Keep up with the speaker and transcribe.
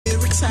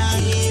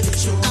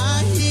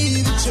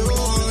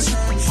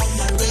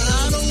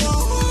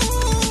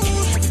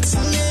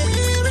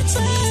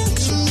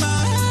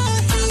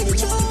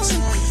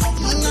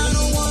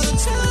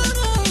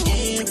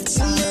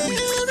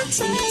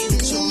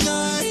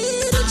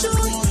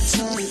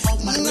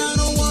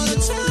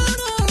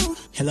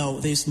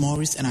Hello, this is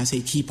Morris, and I say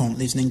keep on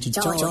listening to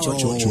George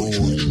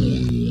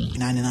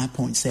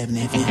 99.7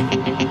 FM.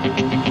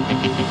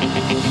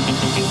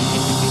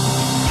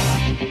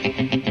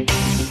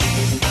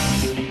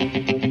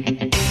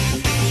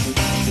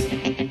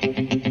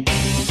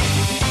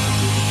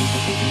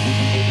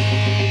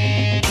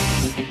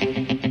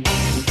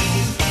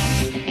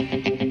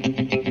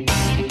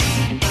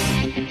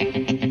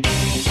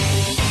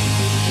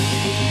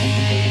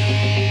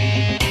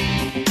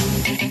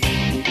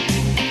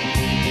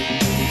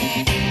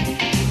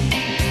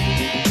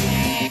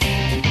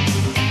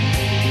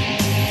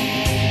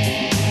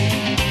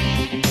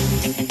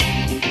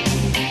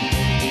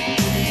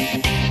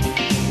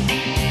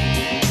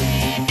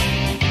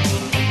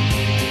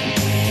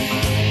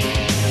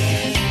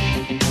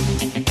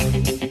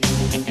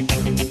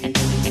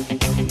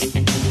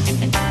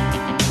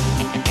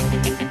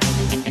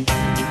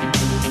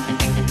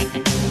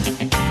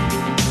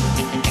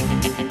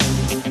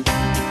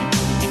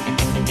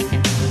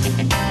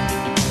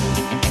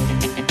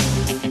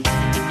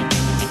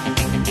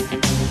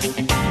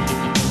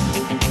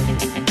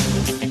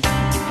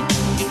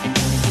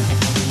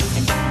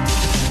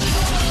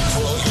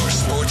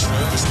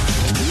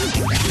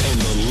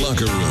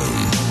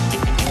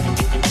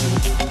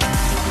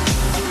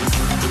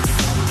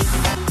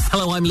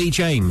 I'm Lee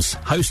James,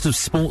 host of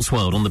Sports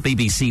World on the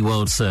BBC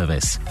World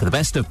Service. For the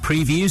best of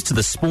previews to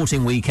the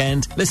sporting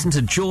weekend, listen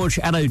to George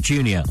Addo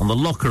Jr. on The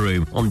Locker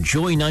Room on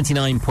Joy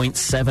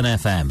 99.7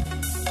 FM.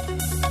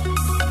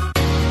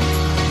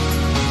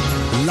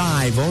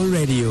 Live on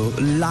radio,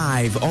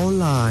 live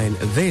online.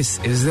 This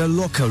is The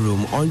Locker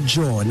Room on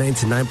Joy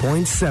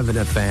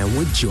 99.7 FM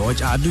with George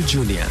Addo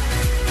Jr.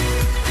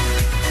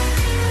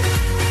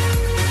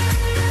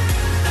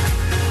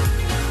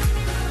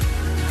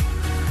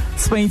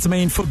 Spain's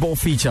main football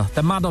feature,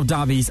 the mad of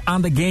derbies,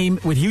 and the game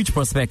with huge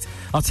prospect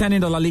of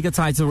turning the La Liga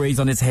title race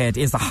on its head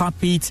is the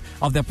heartbeat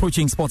of the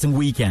approaching sporting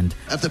weekend.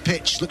 Of the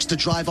pitch, looks to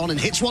drive on and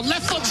hits one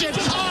left-footed.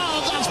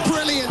 Oh, that's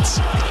brilliant!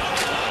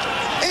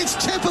 It's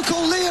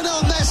typical Lionel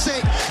Messi,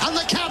 and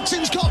the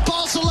captain's got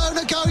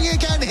Barcelona going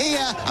again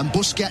here. And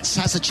Busquets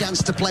has a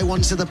chance to play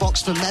one to the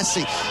box for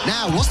Messi.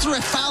 Now, was there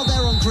a foul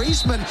there on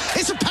Griezmann?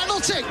 It's a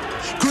penalty.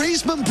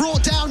 Griezmann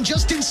brought down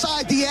just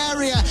inside the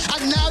area,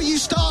 and now you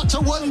start to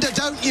wonder,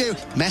 don't you?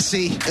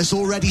 Messi has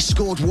already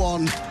scored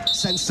one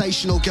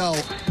sensational goal.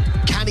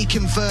 Can he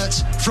convert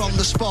from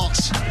the spot?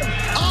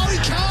 Oh, he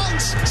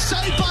can't!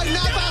 Saved by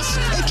Navas.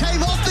 It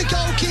came off the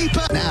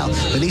goalkeeper. Now,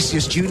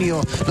 Vinicius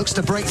Junior looks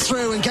to break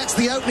through and gets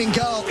the opening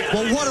goal.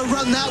 Well, what a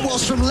run that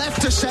was from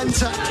left to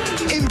centre.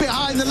 In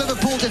behind the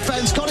Liverpool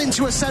defence, got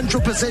into a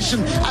central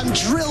position and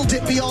drilled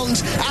it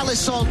beyond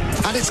Alisson.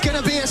 And it's going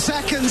to be a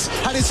second,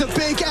 and it's a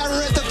big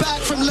error at the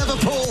back from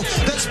Liverpool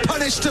that's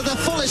punished to the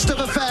fullest of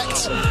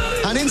effect.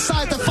 And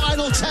inside the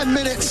final 10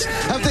 minutes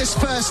of this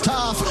first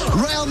half,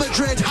 Real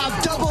Madrid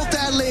have doubled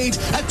their lead.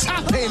 A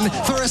tap-in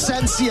for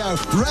Asensio.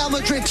 Real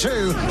Madrid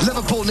 2,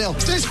 Liverpool 0.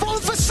 It's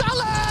fallen for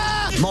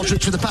Salah!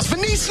 Modric with the pass.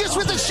 Vinicius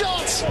with the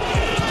shot!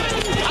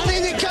 And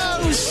in it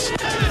goes!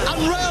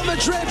 And Real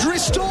Madrid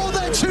restore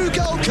their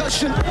 2-goal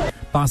cushion.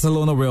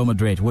 Barcelona-Real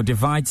Madrid will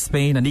divide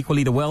Spain and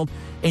equally the world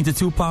into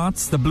two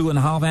parts, the blue and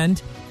half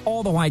end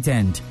or the white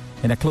end,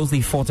 in a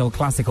closely fought El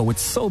Clasico with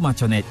so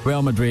much on it.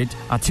 Real Madrid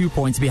are 2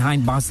 points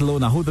behind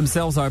Barcelona, who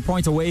themselves are a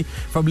point away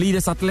from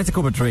leaders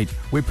Atletico Madrid.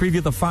 We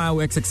preview the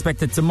fireworks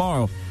expected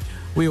tomorrow.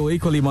 We will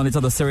equally monitor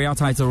the Serie A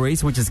title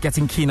race, which is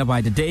getting keener by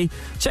the day.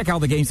 Check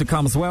out the games to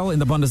come as well in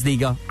the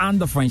Bundesliga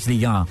and the French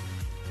Liga.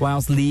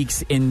 Whilst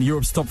leagues in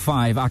Europe's top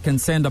 5 are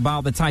concerned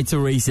about the title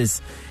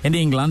races, in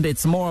England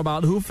it's more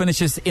about who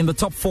finishes in the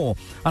top 4,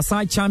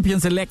 aside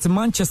champions-elect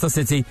Manchester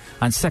City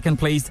and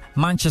second-placed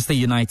Manchester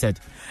United.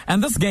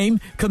 And this game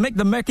could make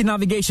the murky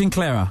navigation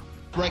clearer.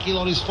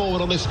 Reguilon is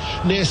forward on this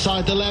near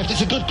side, the left.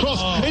 It's a good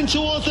cross in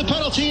towards the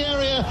penalty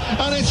area,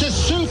 and it's a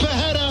super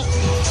header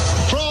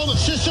from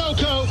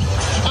Sissoko,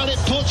 and it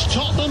puts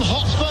Tottenham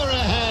Hotspur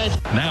ahead.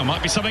 Now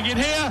might be something in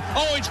here.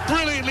 Oh, it's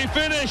brilliantly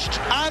finished.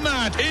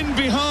 Ahmad in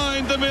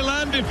behind the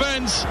Milan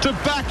defence to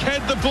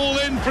backhead the ball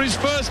in for his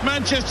first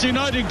Manchester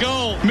United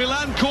goal.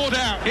 Milan caught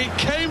out. It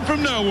came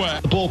from nowhere.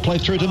 The ball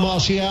played through to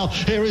Martial.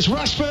 Here is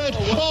Rashford.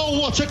 Oh,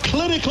 what a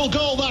clinical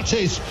goal that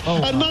is.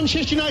 And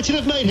Manchester United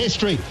have made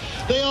history.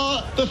 They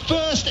are the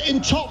first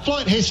in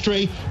top-flight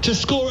history to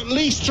score at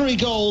least 3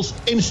 goals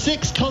in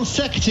 6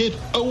 consecutive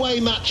away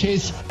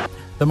matches.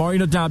 The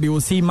Mourinho derby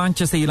will see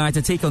Manchester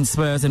United take on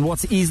Spurs in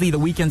what's easily the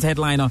weekend's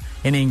headliner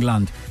in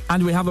England.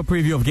 And we have a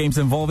preview of games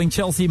involving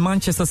Chelsea,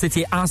 Manchester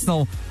City,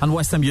 Arsenal and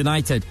West Ham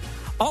United.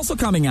 Also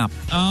coming up.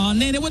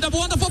 Nene with a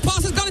wonderful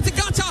pass. Has got it to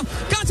Gata.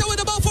 Gata with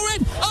the ball for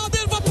it. Oh,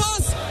 beautiful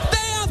pass.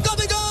 They have got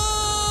to go.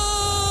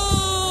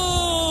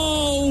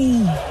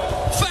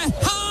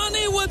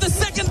 Fehani with the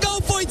second goal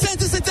for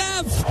Etienne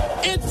Dev.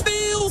 It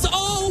feels,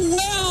 oh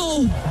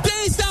well.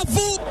 Deja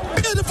vu.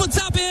 Beautiful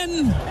tap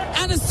in.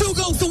 And it's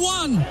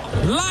 2-1.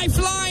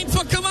 Lifeline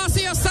for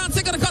Kamasi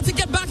Asante. Got to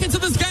get back into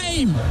this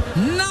game.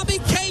 Naby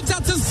Keita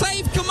to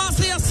save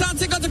Kamasi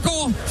Asante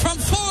from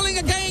falling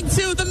again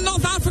to the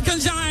North African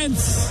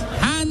Giants.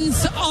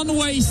 Hands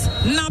Joyce.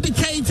 Naby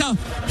Keita,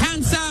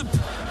 hands up,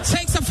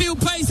 takes a few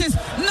paces.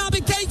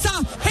 Naby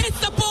Keita hits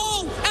the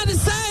ball and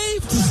is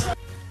saved.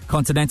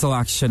 Continental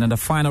action and the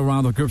final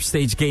round of group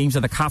stage games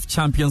at the CAF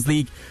Champions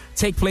League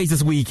take place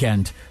this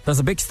weekend. There's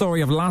a big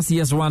story of last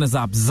year's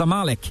runners-up,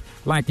 Zamalek,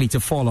 likely to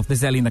fall off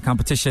this early in the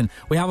competition.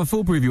 We have a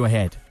full preview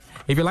ahead.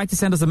 If you'd like to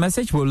send us a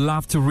message, we'll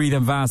love to read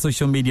them via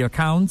social media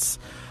accounts.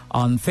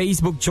 On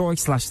Facebook,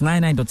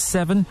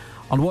 Joy/99.7.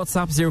 On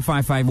WhatsApp,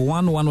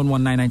 0551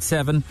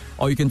 111997.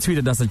 Or you can tweet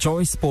at us at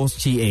Joy Sports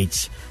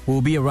GH.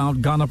 We'll be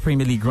around Ghana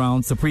Premier League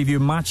grounds to preview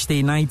match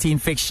day 19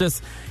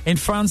 fixtures in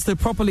France to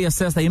properly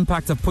assess the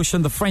impact of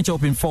pushing the French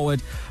Open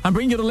forward and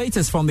bring you the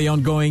latest from the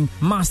ongoing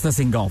Masters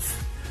in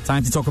golf.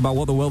 Time to talk about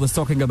what the world is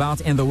talking about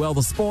in the world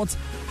of sport.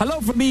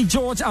 Hello from me,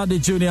 George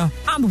Ade Jr.,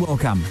 and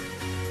welcome.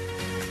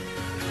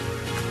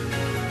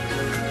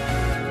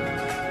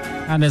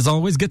 And as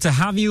always, good to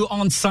have you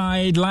on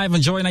side live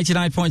on Joy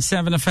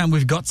 99.7 FM.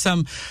 We've got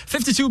some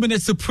 52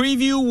 minutes to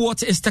preview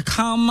what is to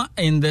come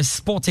in the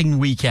sporting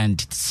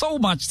weekend. So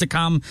much to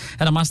come.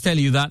 And I must tell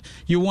you that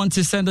you want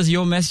to send us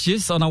your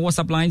messages on our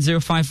WhatsApp line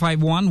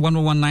 0551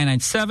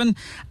 111997.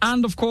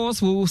 And of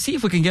course, we'll see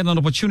if we can get an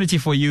opportunity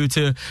for you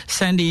to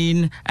send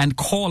in and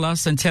call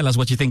us and tell us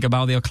what you think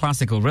about their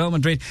Clasico. Real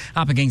Madrid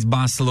up against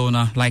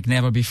Barcelona like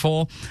never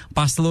before.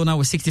 Barcelona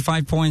with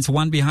 65 points,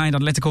 one behind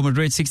Atletico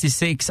Madrid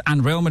 66,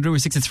 and Real Madrid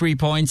with 63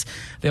 points.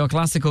 The El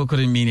Clasico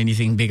couldn't mean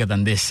anything bigger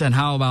than this. And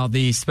how about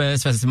the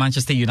Spurs versus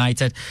Manchester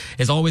United?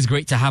 It's always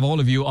great to have all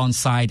of you on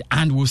side,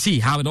 and we'll see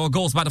how it all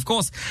goes. But of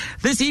course,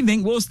 this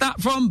evening we'll start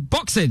from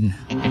boxing.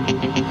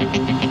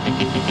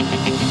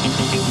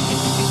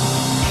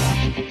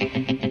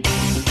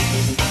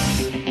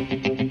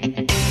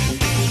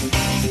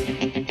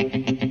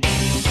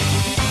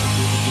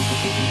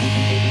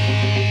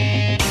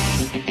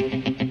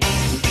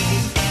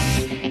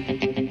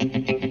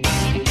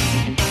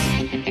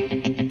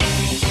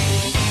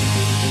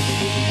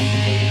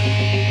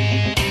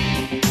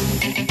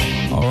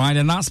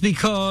 And that's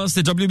because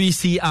the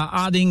WBC are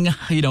adding, an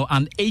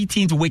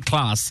 18th weight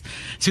class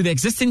to the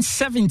existing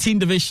 17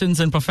 divisions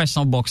in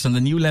professional boxing.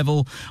 The new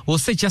level will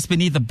sit just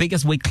beneath the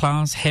biggest weight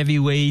class,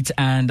 heavyweight,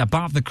 and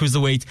above the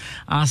cruiserweight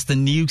as the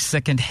new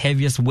second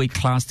heaviest weight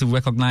class to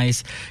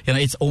recognize,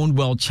 its own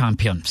world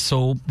champion.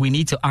 So we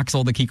need to ask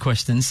all the key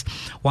questions.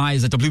 Why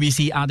is the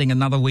WBC adding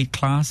another weight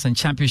class and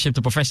championship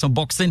to professional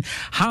boxing?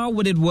 How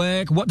would it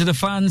work? What do the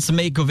fans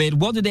make of it?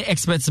 What do the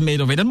experts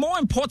make of it? And more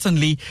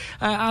importantly,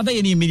 are there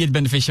any immediate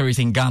beneficiaries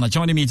in Ghana?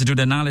 Joining me to do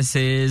the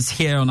analysis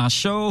here on our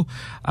show,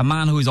 a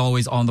man who is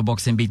always on the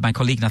boxing beat, my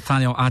colleague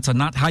Nathaniel Arthur.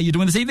 Nat, how are you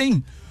doing this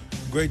evening?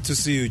 Great to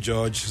see you,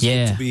 George. It's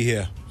good to be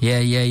here. Yeah,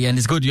 and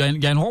it's good. You're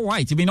in all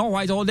white. You've been all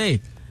white all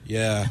day.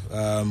 Yeah,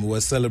 we're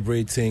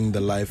celebrating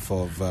the life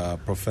of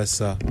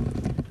Professor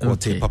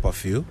Kwotey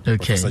Papafiu.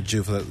 Professor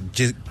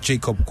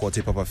Jacob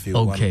Kwotey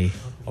Papafiu, one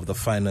of the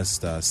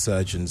finest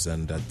surgeons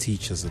and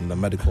teachers in the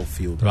medical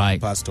field. Right. He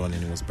passed on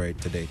and he was buried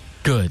today.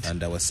 Good.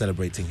 And we're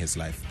celebrating his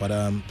life. But,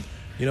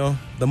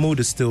 the mood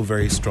is still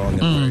very strong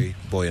and very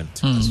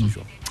buoyant, as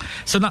usual.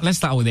 So now, let's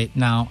start with it.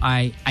 Now,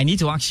 I need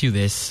to ask you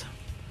this.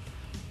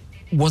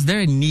 Was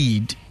there a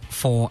need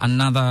for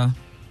another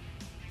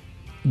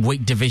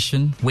weight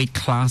division, weight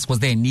class? Was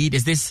there a need?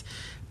 Is this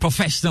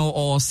professional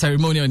or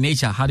ceremonial in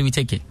nature? How do we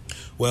take it?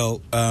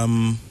 Well,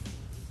 in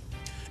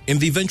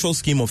the eventual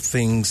scheme of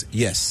things,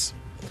 yes.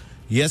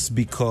 Yes,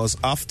 because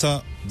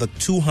after the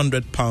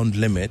 200-pound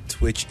limit,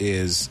 which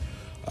is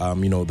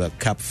the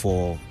cap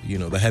for,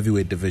 the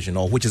heavyweight division,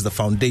 or which is the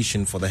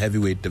foundation for the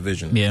heavyweight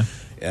division. Yeah.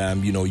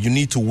 You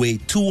need to weigh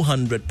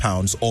 200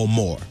 pounds or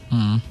more.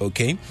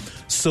 Okay?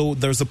 So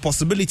there's a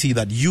possibility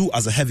that you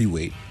as a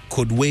heavyweight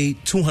could weigh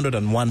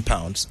 201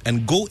 pounds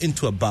and go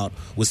into a bout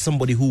with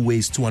somebody who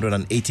weighs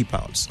 280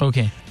 pounds.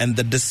 Okay. And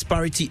the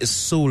disparity is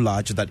so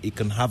large that it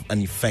can have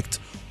an effect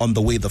on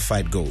the way the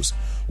fight goes.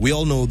 We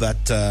all know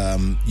that,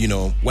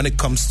 when it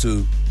comes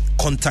to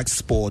contact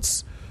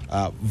sports,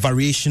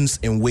 variations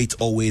in weight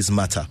always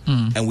matter,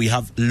 and we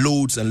have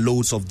loads and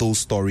loads of those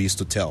stories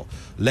to tell.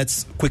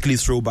 Let's quickly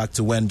throw back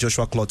to when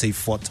Joshua Clottey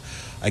fought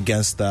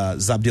against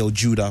Zabdiel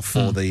Judah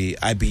for the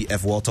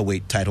IBF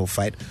welterweight title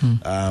fight.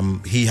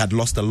 He had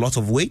lost a lot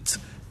of weight,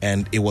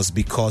 and it was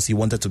because he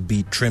wanted to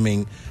be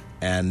trimming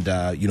and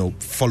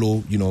follow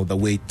the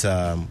weight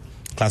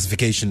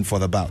classification for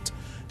the bout.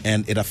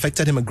 And it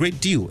affected him a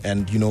great deal.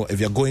 And, if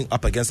you're going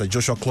up against a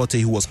Joshua Clottey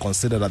who was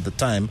considered at the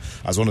time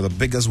as one of the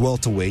biggest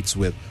welterweights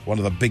with one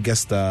of the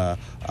biggest,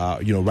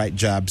 right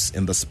jabs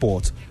in the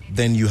sport,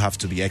 then you have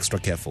to be extra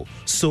careful.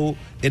 So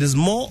it is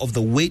more of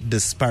the weight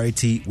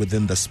disparity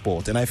within the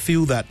sport. And I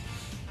feel that,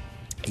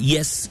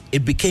 yes,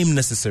 it became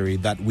necessary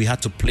that we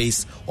had to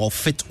place or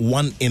fit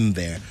one in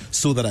there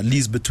so that at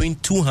least between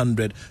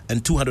 200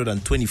 and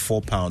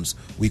 224 pounds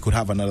we could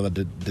have another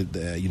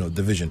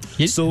division.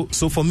 Yes. So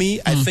for me,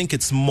 I think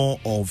it's more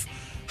of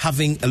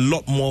having a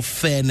lot more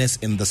fairness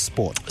in the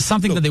sport.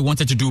 Something that they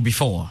wanted to do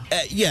before.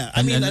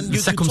 The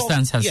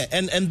circumstance has. Yeah,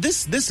 and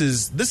this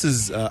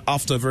is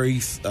after a very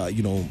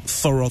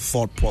thorough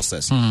thought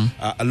process.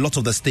 A lot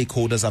of the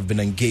stakeholders have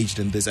been engaged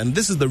in this, and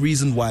this is the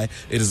reason why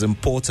it is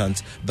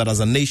important that as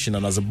a nation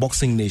and as a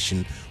boxing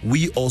nation,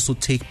 we also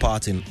take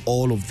part in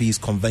all of these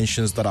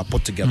conventions that are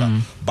put together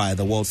by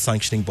the world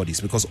sanctioning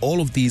bodies, because all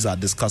of these are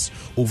discussed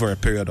over a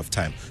period of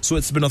time. So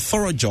it's been a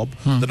thorough job.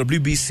 The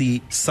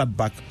WBC sat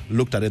back,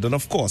 looked at it, and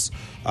of course,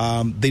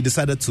 they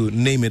decided to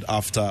name it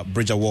after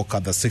Bridger Walker,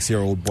 the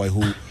 6-year-old boy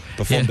who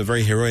performed a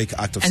very heroic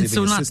act of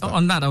saving his sister.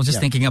 On that, I was just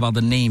thinking about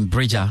the name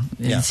Bridger.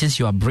 Since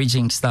you are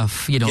bridging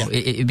stuff,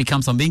 it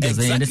becomes ambiguous.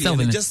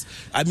 Exactly.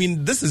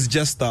 This is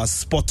just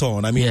spot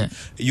on.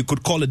 You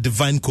could call it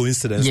divine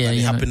coincidence that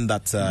it happened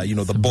that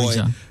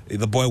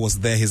the boy was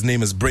there. His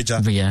name is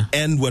Bridger,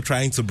 and we're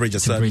trying to bridge a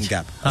certain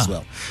gap as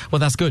well. Well,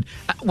 that's good.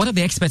 What have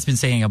the experts been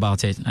saying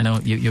about it? I know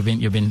you've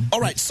been. All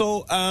right.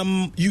 So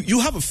you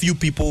have a few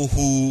people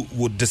who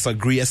would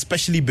disagree,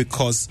 especially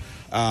because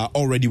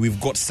already we've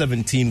got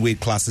 17 weight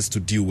classes to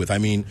deal with.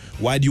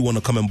 Why do you want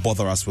to come and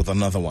bother us with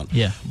another one?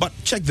 Yeah. But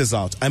check this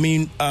out.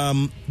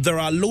 There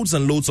are loads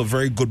and loads of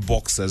very good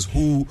boxers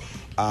who,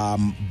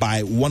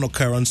 by one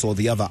occurrence or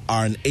the other,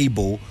 are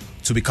unable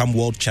to become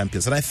world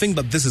champions. And I think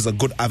that this is a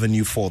good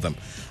avenue for them.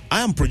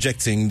 I am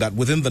projecting that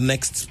within the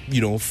next,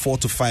 4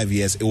 to 5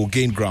 years, it will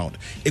gain ground.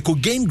 It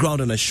could gain ground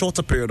in a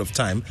shorter period of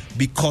time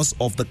because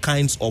of the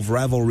kinds of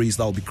rivalries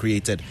that will be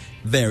created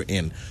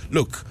therein.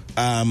 Look,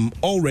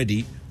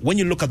 already, when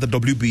you look at the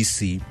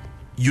WBC,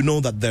 you know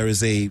that there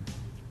is a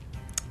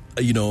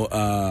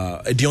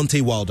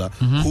Deontay Wilder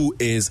who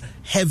is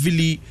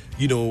heavily,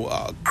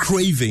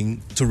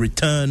 craving to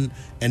return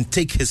and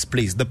take his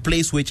place, the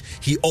place which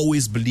he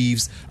always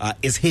believes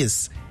is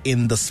his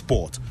in the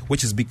sport,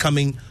 which is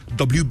becoming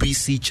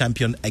WBC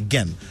champion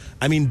again.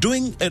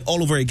 Doing it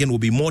all over again will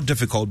be more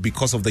difficult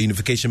because of the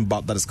unification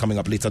bout that is coming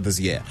up later this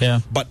year. Yeah.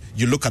 But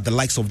you look at the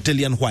likes of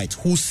Dillian White,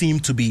 who seem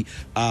to be,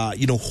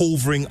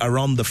 hovering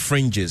around the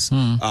fringes,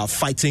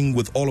 fighting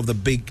with all of the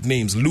big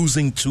names,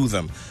 losing to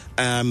them.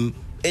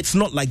 It's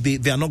not like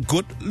they are not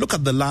good. Look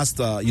at the last,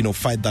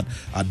 fight that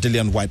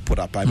Dillian White put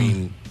up.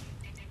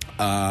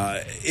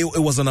 It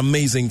was an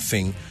amazing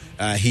thing.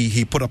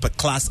 He put up a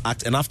class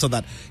act, and after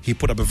that, he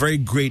put up a very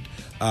great,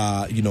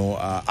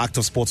 act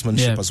of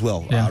sportsmanship as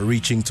well,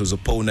 reaching to his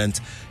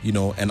opponent,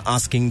 and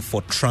asking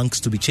for trunks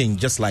to be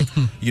changed, just like,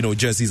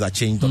 jerseys are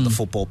changed on the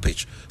football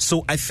pitch.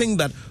 So I think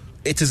that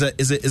it is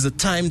a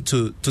time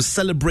to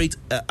celebrate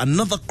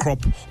another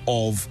crop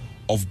of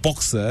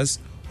boxers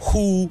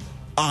who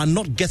are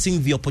not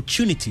getting the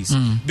opportunities,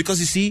 because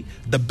you see,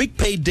 the big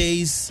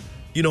paydays,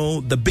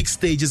 the big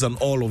stages and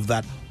all of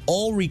that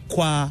all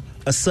require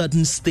a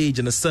certain stage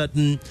and a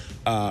certain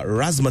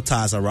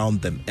razzmatazz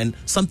around them, and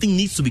something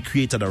needs to be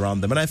created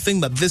around them. And I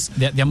think that this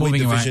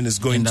division is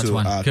going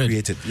to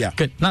create it. Yeah.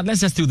 Good. Now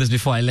let's just do this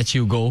before I let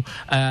you go.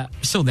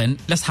 So then,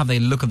 let's have a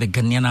look at the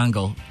Ghanaian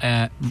angle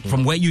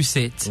from where you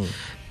sit.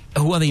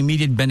 Who are the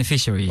immediate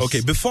beneficiaries?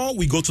 Okay, before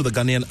we go to the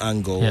Ghanaian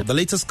angle, the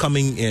latest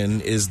coming in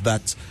is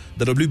that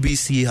the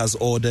WBC has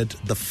ordered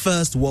the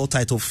first world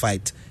title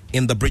fight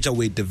in the Bridger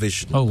weight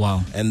division. Oh,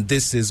 wow. And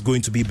this is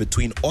going to be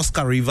between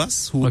Oscar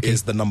Rivas, who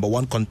is the number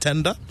 1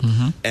 contender,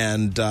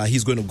 and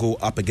he's going to go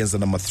up against the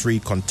number 3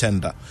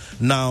 contender.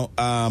 Now,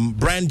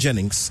 Brian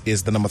Jennings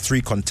is the number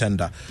 3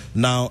 contender.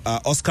 Now,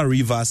 Oscar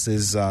Rivas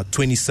is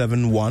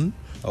 27-1.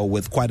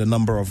 With quite a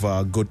number of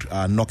good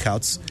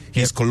knockouts.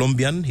 He's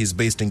Colombian. He's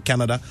based in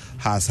Canada.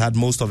 Has had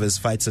most of his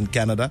fights in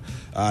Canada.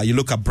 You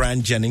look at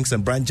Brian Jennings,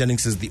 and Brian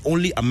Jennings is the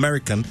only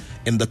American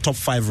in the top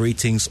 5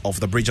 ratings of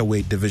the Bridger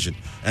weight division.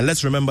 And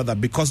let's remember that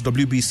because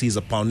WBC is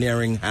a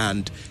pioneering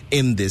hand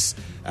in this,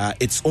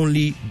 it's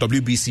only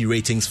WBC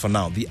ratings for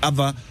now. The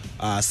other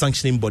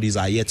sanctioning bodies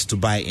are yet to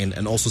buy in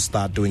and also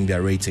start doing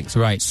their ratings.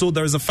 Right. So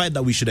there is a fight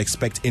that we should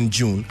expect in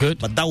June. Good.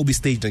 But that will be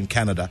staged in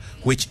Canada,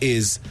 which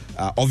is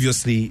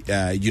obviously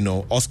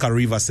Oscar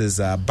Rivas'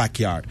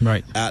 backyard.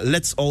 Right.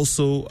 Let's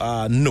also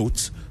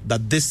note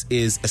that this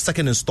is a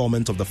second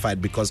installment of the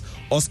fight, because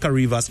Oscar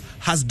Rivas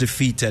has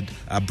defeated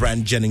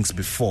Brian Jennings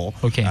before.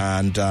 Okay.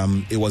 And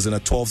it was in a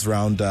 12th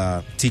round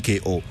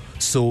TKO.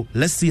 So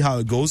let's see how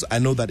it goes. I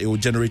know that it will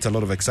generate a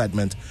lot of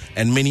excitement,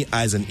 and many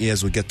eyes and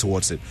ears will get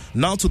towards it.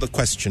 Now to the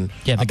question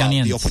about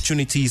the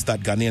opportunities that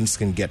Ghanaians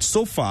can get.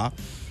 So far,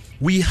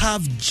 we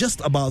have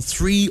just about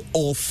 3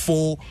 or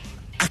 4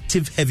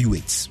 active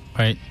heavyweights.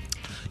 Right.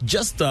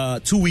 Just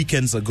 2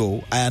 weekends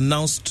ago, I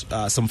announced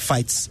some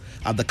fights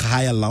at the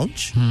Kahaya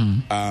Lounge,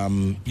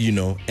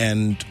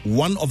 and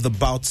one of the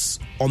bouts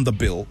on the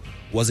bill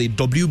was a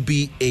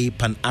WBA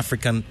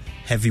Pan-African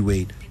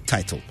heavyweight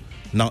title.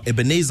 Now,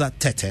 Ebenezer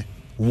Tete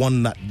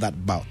won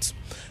that bout.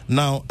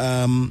 Now,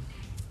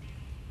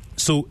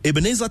 so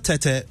Ebenezer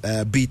Tete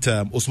beat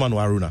Usman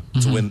Waruna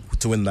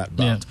to win that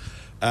bout.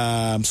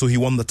 Yeah. So he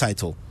won the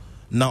title.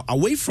 Now,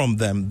 away from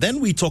them,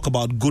 then we talk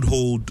about good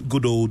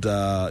old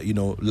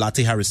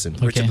Latte Harrison,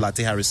 Richard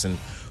Latte Harrison,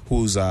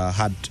 who's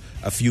had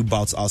a few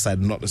bouts outside,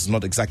 has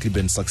not exactly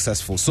been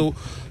successful. So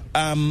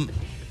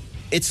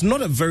it's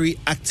not a very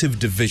active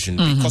division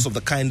because of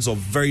the kinds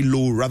of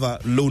rather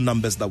low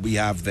numbers that we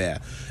have there.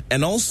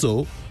 And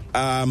also,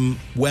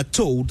 we're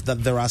told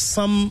that there are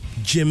some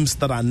gyms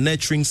that are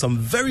nurturing some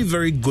very,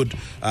 very good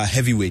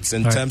heavyweights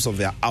in terms of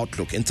their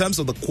outlook. In terms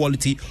of the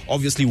quality,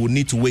 obviously we'll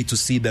need to wait to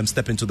see them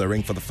step into the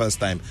ring for the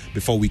first time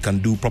before we can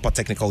do proper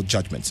technical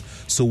judgments.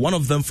 So one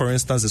of them, for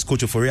instance, is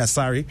Coach Ofori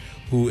Asari,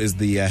 who is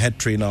the head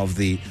trainer of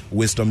the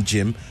Wisdom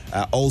Gym.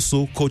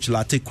 Also, Coach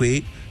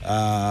Latekwe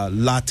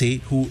Latte,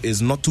 who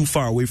is not too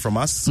far away from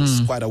us. It's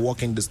quite a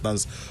walking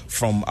distance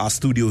from our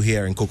studio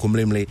here in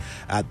Kokomlemle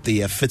at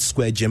the Fifth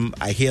Square Gym.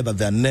 I hear that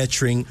they're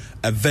nurturing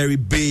a very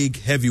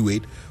big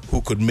heavyweight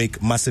who could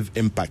make massive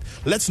impact.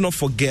 Let's not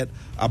forget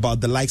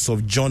about the likes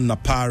of John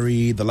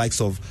Napari, the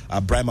likes of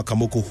Brian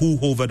Makamoko, who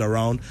hovered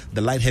around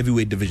the light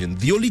heavyweight division.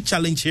 The only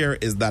challenge here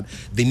is that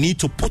they need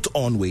to put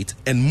on weight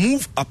and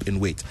move up in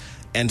weight.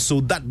 And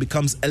so that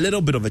becomes a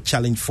little bit of a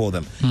challenge for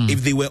them.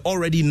 If they were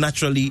already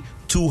naturally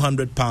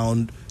 200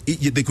 pound,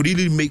 they could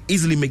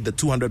easily make the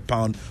 200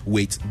 pound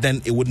weight,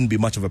 then it wouldn't be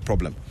much of a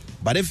problem.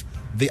 But if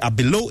they are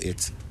below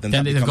it, then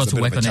that becomes a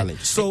bit of a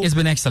challenge. So it's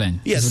been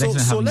excellent. Yeah,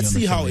 so let's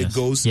see how it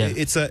goes. Yeah.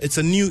 It's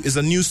a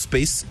new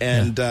space,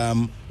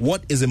 and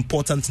what is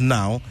important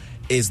now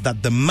is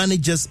that the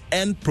managers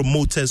and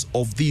promoters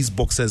of these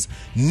boxers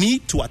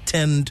need to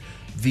attend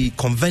the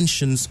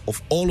conventions of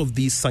all of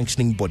these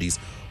sanctioning bodies.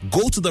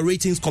 Go to the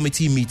ratings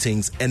committee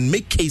meetings and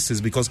make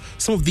cases, because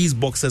some of these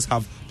boxers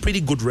have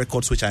pretty good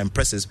records which are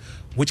impressive,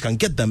 which can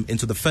get them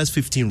into the first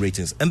 15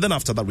 ratings. And then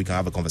after that, we can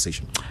have a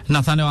conversation.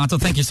 Nathaniel Atto,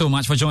 thank you so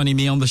much for joining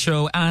me on the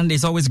show. And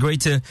it's always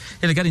great to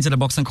get into the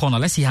boxing corner.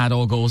 Let's see how it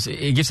all goes.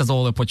 It gives us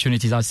all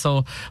opportunities. I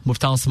saw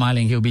Muftal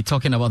smiling. He'll be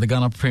talking about the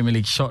Ghana Premier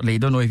League shortly.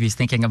 Don't know if he's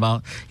thinking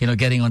about,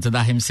 getting onto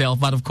that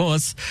himself. But of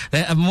course,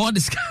 there are more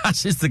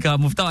discussions to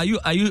come.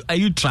 Muftal, are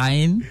you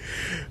trying?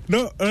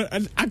 No,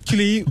 and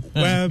actually,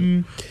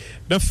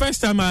 the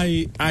first time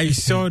I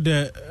saw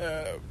the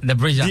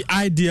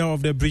idea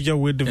of the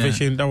Bridgerwood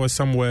division, that was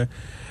somewhere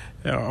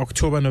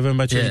October,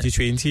 November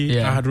 2020.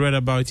 Yeah. I had read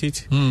about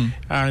it,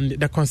 and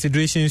the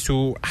considerations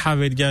to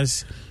have it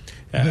just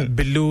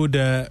below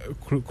the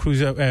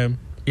cruiser.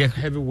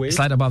 Heavyweight,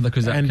 slide above the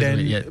cruiser, and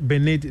then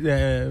beneath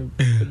the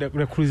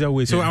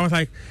cruiserweight. So I was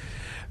like,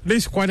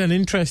 this is quite an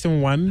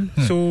interesting one.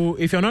 So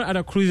if you're not at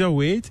a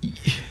cruiserweight,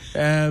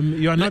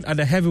 you are not at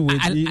a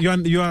heavyweight. You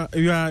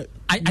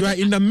are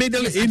in the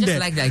middle in there.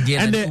 Like the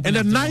idea and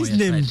the nice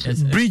name,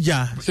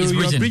 Bridger. So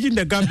you are bridging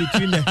the gap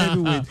between the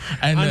heavyweight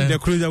and the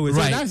cruiserweight.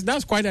 Right. So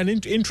that's quite an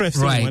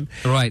interesting one.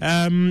 Right.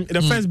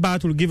 The first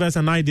bout will give us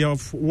an idea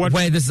of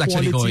where this is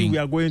actually going. We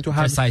are going to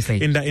have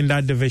in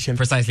that division.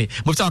 Precisely.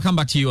 Mufta, I'll come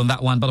back to you on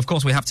that one. But of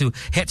course, we have to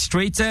head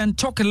straight and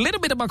talk a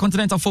little bit about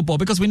continental football,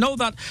 because we know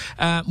that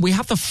we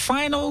have the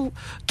final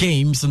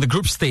games in the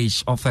group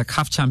stage of the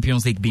CAF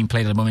Champions League being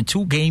played at the moment.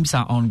 2 games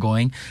are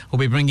ongoing. We'll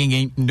be bringing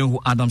in Nuhu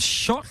Adams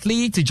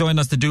shortly to join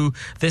us to do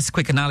this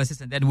quick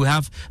analysis, and then we'll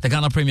have the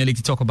Ghana Premier League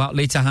to talk about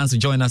later. Hans will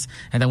join us,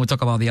 and then we'll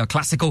talk about the El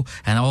Clasico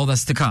and all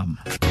that's to come.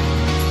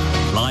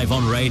 Live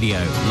on radio,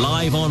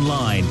 live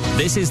online.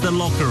 This is The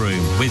Locker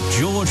Room with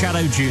George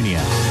Addo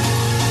Jr.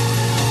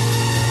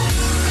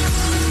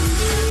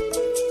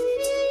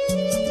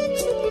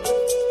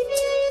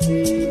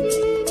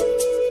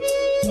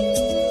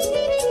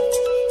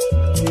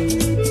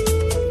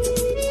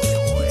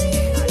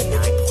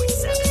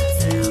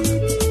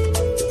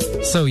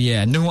 So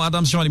yeah, Nuhu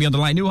Adams joining me on the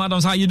line. Nuhu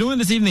Adams, how are you doing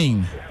this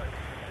evening?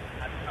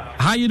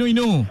 How are you doing,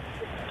 Nuhu?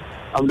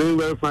 I'm doing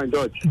very fine,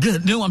 George.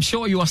 Good. No, I'm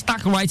sure you are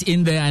stuck right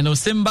in there. I know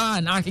Simba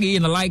and Aki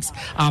and the likes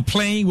are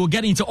playing. We'll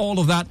get into all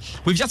of that.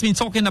 We've just been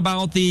talking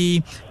about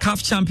the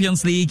CAF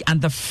Champions League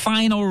and the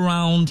final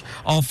round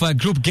of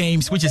group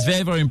games, which is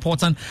very, very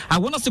important. I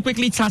want us to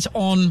quickly touch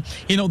on,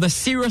 the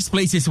serious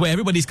places where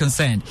everybody's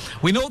concerned.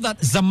 We know that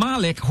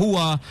Zamalek, who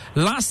were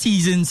last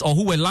season's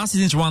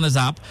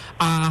runners-up,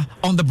 are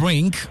on the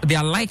brink. They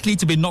are likely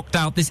to be knocked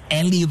out this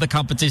early in the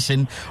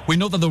competition. We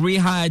know that the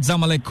rehired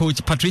Zamalek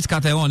coach, Patrice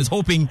Carteron, is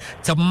hoping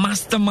to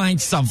mastermind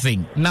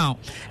something. Now,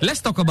 let's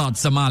talk about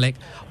Zamalek.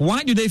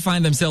 Why do they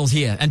find themselves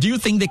here? And do you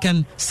think they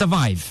can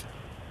survive?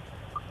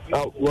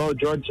 Well,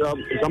 George,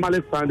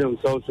 Zamalek find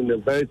themselves in a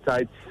very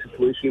tight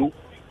situation.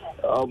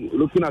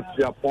 Looking at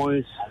their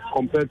points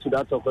compared to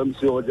that of MC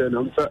Oja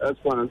and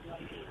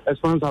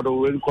Esperance had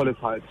already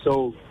qualified.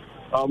 So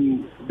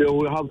they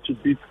will have to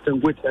beat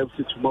Tenguet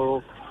FC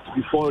tomorrow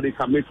before they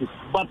can make it.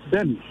 But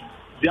then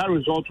their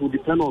result will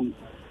depend on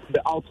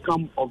the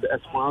outcome of the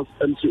Esperance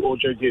MC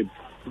Oja game.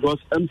 Because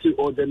MC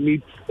Oja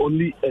needs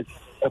only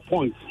a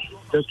point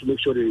just to make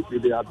sure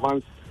they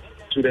advance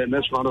to the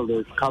next round of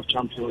the CAF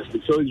Champions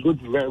League. So it's going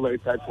to be very, very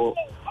tight for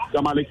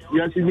Zamalek.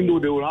 Yes, even though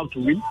they will have to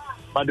win,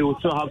 but they will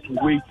still have to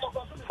wait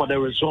for the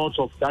results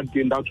of that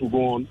game that will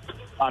go on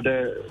at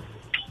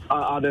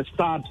the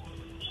Stade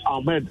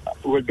Ahmed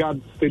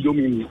Regard Stadium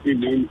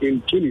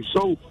in Tunis.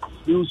 So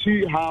we'll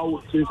see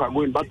how things are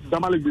going. But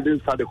Zamalek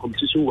didn't start the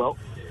competition well.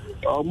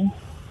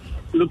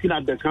 Looking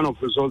at the kind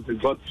of results they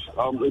got,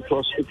 it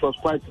was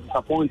quite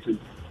disappointing.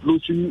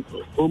 losing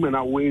home and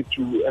away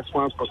to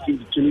Esperance Costume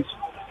de Tunis,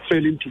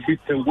 failing to beat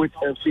Tenguet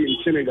FC in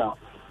Senegal.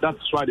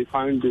 That's why they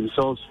find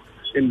themselves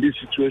in this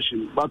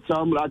situation. But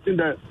I think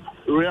the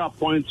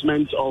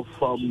reappointment of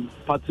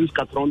Patrice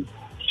Catron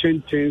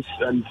changed things,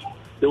 and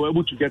they were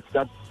able to get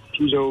that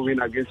 2-0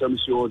 win against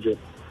MC Alger.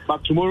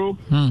 But tomorrow,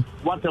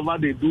 whatever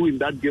they do in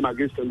that game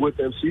against Tenguet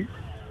FC,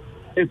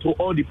 it will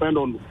all depend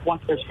on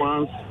what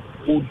Esperance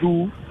will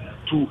do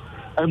to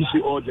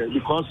MC Alger,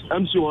 because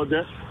MC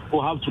Alger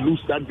will have to lose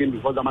that game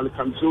before Zamalek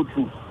can sail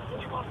through.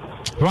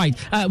 Right.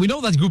 We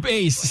know that Group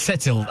A is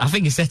settled. I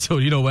think it's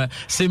settled.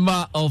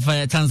 Simba of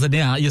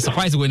Tanzania, your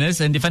surprise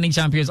winners, and defending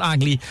champions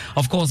Agli,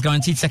 of course,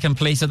 guaranteed second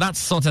place. So that's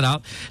sorted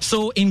out.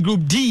 So in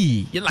Group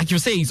D, like you were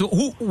saying, so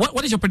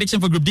what is your prediction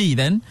for Group D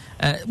then?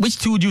 Which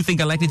two do you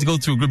think are likely to go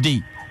through Group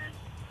D?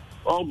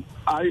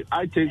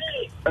 I think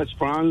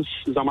Esperance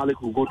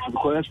Zamalek will go through,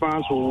 because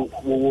Esperance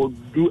will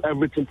do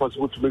everything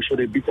possible to make sure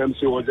they beat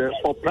MC Alger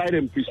for pride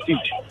and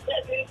prestige.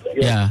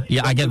 Yeah,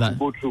 I get that.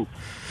 Go through.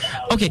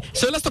 Okay,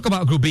 so let's talk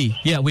about Group B.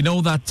 Yeah, we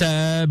know that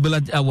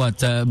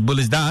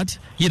Bulisdad,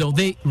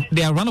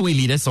 they are runaway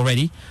leaders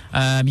already.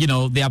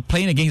 They are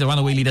playing against the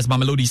runaway leaders,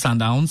 Mamelodi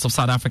Sundowns of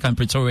South Africa and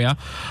Pretoria.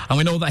 And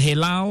we know that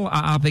Hilal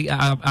are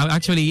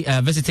actually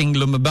visiting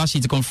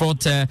Lubumbashi to confront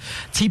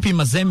TP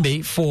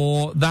Mazembe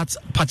for that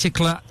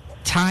particular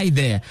tie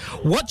there.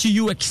 What do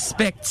you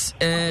expect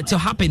to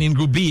happen in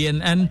Group B,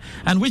 and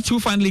which two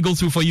finally go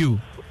through for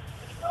you?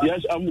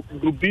 Yes,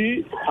 Group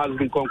B has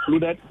been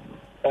concluded,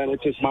 and it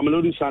is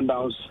Mamelodi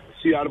Sundowns,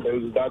 CR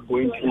Belouizdad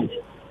going through.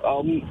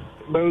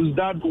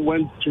 Belouizdad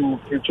went to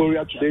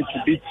Pretoria today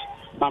to beat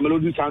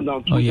Mamelodi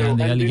Sundowns. Oh yeah, in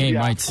the early game,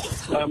 right.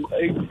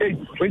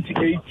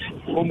 28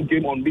 home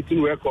game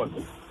unbeaten record.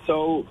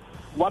 So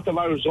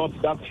whatever result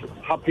that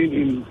happened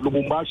in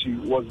Lubumbashi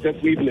was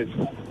just needless.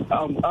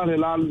 Al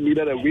Hilal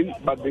needed a win,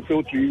 but they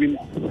failed to even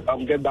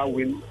get that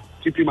win.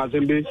 TP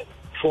Mazembe,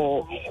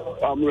 for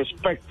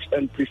respect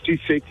and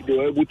prestige sake, they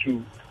were able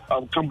to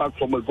come back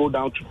from a goal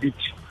down to beat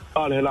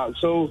Al Hilal.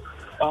 So,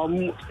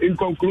 in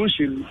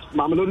conclusion,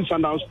 Mamelodi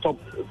Sundowns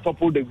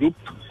toppled the group.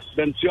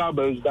 Then CR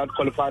Belouizdad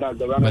qualified as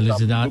the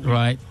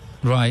runner-up.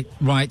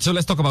 Right. So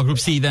let's talk about Group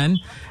C then.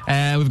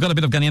 We've got a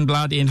bit of Ghanaian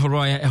blood in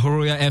Horoya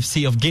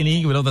FC of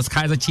Guinea. We know there's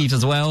Kaiser Chiefs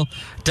as well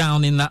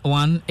down in that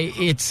one.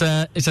 It's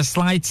a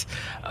slight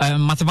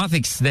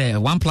mathematics there.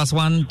 1 +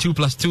 1, 2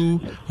 + 2.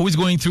 Who is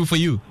going through for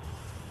you?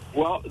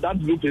 Well, that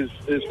group is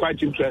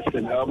quite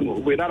interesting.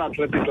 Wydad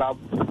Athletic Club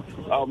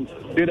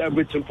did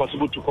everything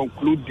possible to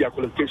conclude their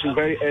qualification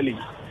very early.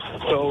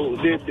 So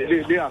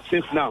they are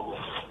safe now.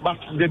 But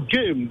the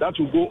game that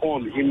will go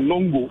on in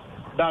Nongo,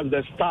 that's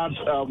the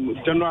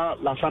Stade General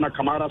Lassana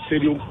Camara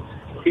Stadium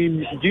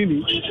in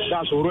Guinea,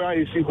 that's Horoya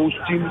AC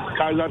hosting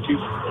Kaiser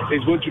Chiefs,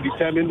 is going to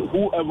determine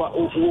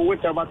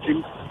whichever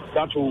team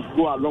that will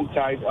go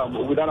alongside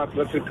Wydad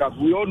Athletic Club.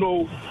 We all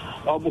know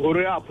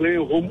Horoya are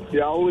playing home.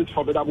 They are always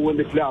formidable when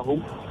they play at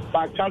home.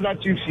 But Kaiser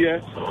Chiefs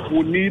here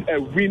will need a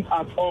win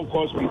at all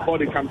costs before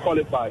they can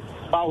qualify.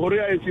 But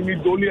Horoya AC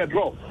needs only a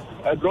draw.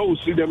 A draw will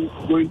see them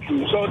going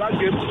through. So that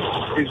game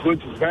is going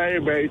to be very,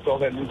 very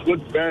tough, and it's going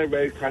to be very,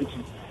 very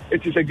crunchy.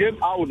 It is a game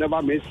I will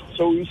never miss.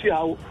 So we'll see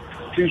how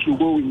things will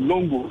go in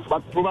Nongo.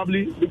 But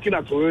probably looking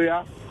at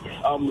Horoya,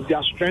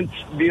 their strength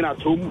being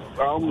at home,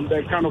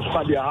 the kind of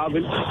start they are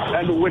having,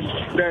 and with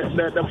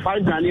the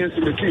 5 Ghanaians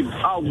in the team,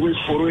 I wish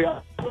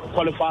Horoya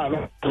qualify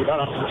with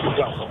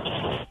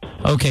that.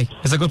 Okay,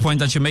 it's a good point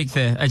that you make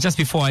there. Just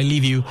before I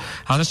leave you,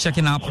 I was just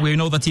checking up. We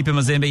know that TP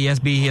Mazembe, yes,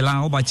 beat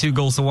Hilal by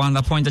 2-1.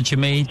 That point that you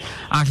made,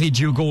 Agli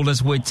drew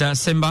goalless with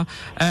Simba.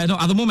 No,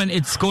 at the moment,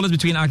 it's goalless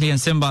between Agli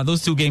and Simba.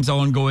 Those two games are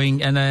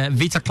ongoing. And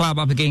Vita Club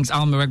up against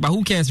Al Merrek. But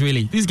who cares,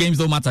 really? These games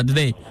don't matter, do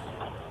they?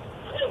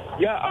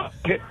 Yeah,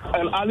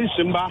 and Ali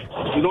Simba,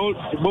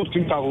 both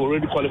teams have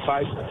already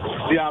qualified.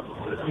 They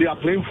are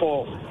playing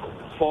for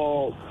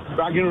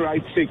bragging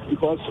rights sake,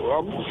 because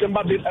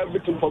Simba did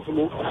everything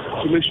possible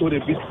to make sure they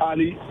beat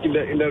Ali in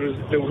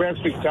the reverse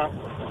picture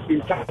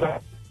in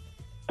Tanzania.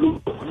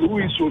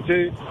 Louis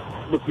Sote,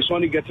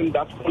 Mekisoni getting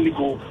that only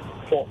goal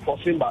for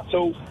Simba.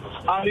 So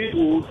Ali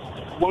will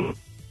want.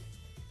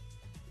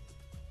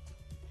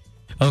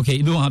 Okay,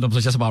 no, Adams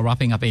was just about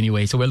wrapping up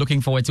anyway. So we're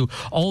looking forward to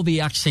all the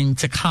action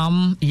to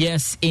come.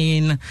 Yes,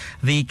 in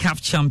the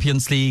CAF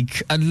Champions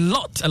League, a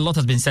lot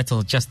has been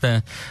settled. Just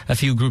a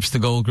few groups to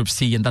go, Group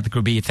C and that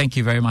Group B. Thank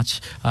you very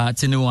much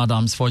to Noah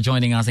Adams for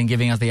joining us and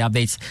giving us the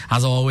updates.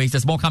 As always,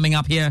 there's more coming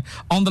up here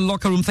on The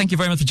Locker Room. Thank you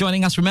very much for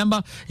joining us.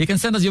 Remember, you can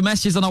send us your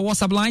messages on our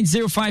WhatsApp line,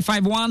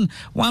 0551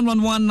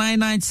 111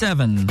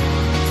 997.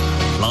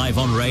 Live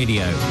on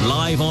radio,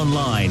 live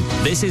online.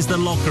 This is The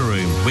Locker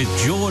Room with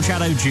George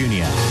Addo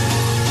Jr.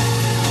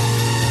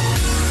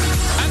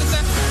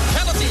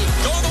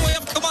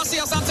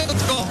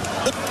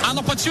 An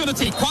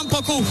opportunity,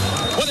 Kwampoku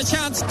with a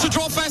chance to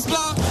draw first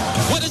blood,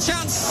 with a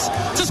chance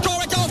to score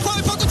a goal.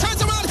 Kwampoku turns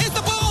around, hits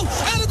the ball,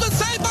 and it's been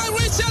saved by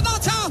Richard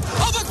Nata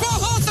of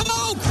Akwa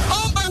Simone.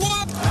 Oh my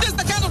word, this is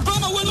the kind of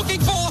drama we're looking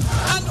for,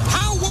 and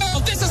how well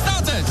this has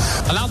started.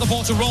 Allow the ball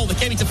ball to roll. They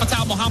gave it to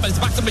Fatal Mohammed. It's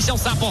back to Michel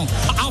Sapon.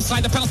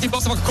 Outside the penalty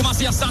box of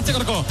Kumasi Asante.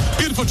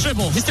 Beautiful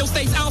dribble. He still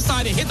stays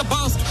outside it. Hit the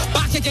pass.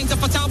 Back again to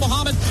Fatal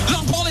Mohammed.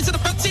 Long ball into the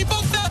penalty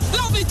box.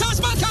 Lovely touch.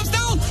 Man comes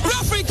down.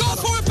 Referee calls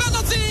for a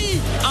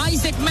penalty.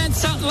 Isaac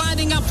Mensah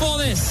lining up for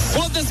this.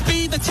 Will this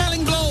be the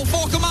telling blow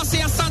for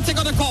Kumasi Asante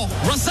Kotoko?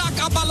 Razak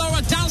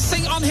Abalora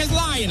dancing on his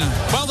line.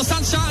 While the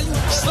sunshine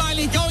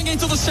slightly going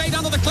into the shade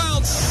under the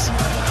clouds.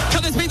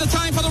 Can this be the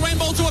time for the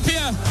rainbow to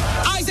appear?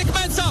 Isaac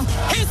Mensah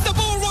hits the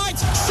ball right.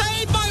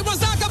 Saved by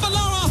Razak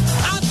Abalora.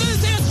 And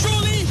this is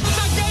truly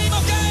the game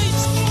of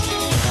games.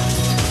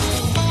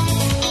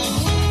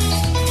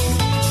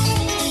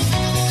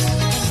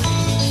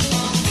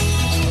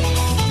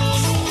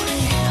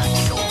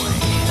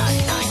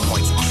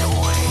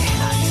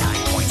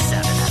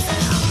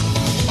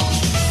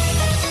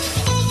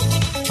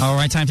 All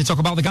right, time to talk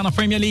about the Ghana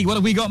Premier League. What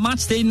have we got?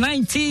 Match day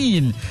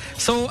 19.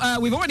 So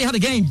we've already had a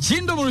game.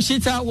 Jindo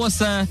Murushita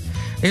was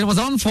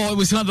on for it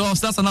was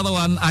that's another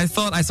one. I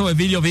thought I saw a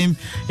video of him,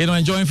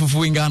 enjoying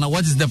fufu in Ghana.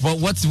 What is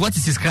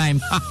his crime?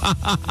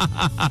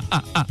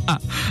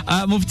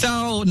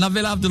 Muftau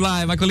Nabila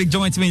Abdullah, my colleague,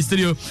 joins me in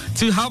studio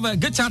to have a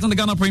good chat on the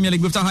Ghana Premier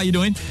League. Muftau, how are you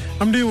doing?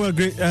 I'm doing well,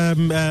 great,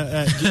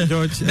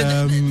 George.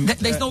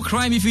 There's no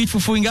crime if you eat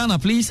fufu in Ghana,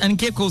 please, and in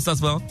Cape Coast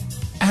as well.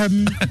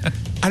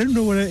 I don't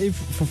know whether if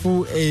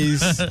fufu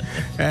is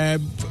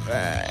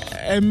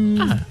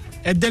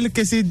a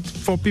delicacy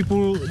for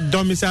people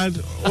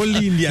domiciled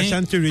only in the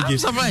Ashanti region. I'm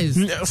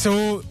surprised.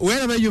 So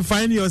wherever you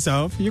find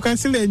yourself, you can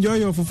still enjoy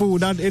your fufu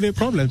without any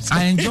problems.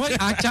 I enjoyed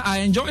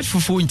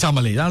fufu in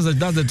Tamale. That's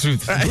the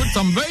truth.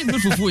 Some very good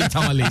fufu in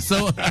Tamale.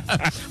 So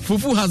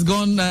fufu has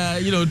gone,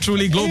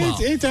 truly global.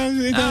 It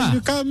has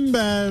become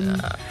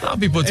a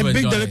big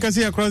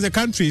delicacy across the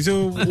country.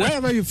 So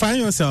wherever you find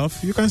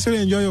yourself, you can still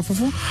enjoy your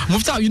fufu.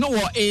 Muftau, you know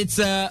what? It's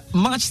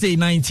match day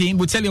 19.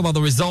 We'll tell you about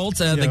the results.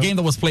 The game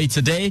that was played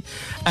today.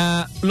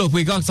 Look,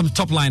 we got some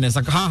top liners.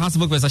 Like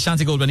Hasselburg versus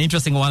Ashanti Gold, an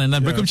interesting one. And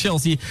then Brickham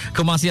Chelsea,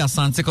 Kumasi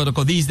Asante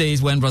Kotoko. These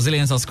days when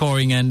Brazilians are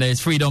scoring and there's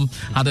freedom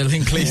at the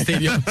Linkley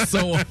Stadium.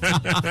 So,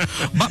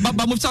 but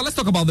Muftau, let's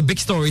talk about the big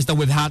stories that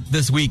we've had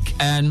this week.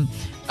 And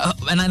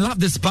I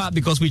love this part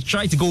because we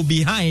try to go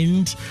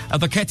behind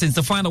the curtains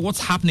to find out what's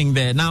happening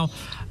there. Now,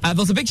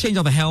 there's a big change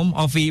at the helm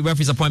of the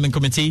referees appointment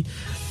committee.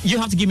 You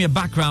have to give me a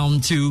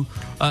background to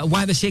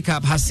why the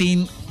shake-up has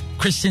seen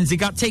Christian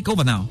Ziga take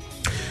over now.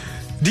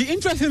 The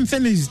interesting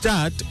thing is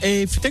that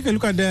if you take a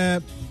look at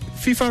the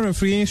FIFA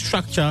refereeing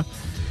structure,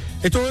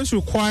 it always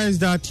requires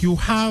that you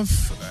have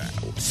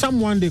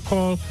someone they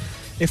call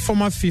a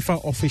former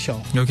FIFA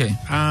official. Okay.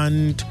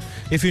 And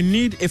if you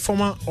need a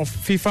former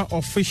FIFA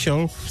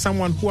official,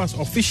 someone who has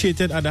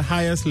officiated at the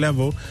highest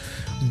level,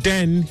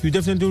 then you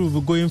definitely will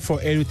be going for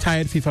a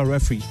retired FIFA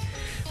referee.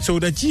 So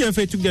the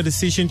GFA took the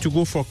decision to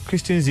go for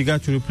Christian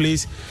Ziga to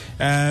replace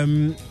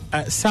Shaibu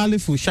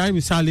Salifu,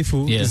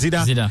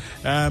 Zida.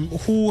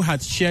 Who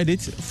had shared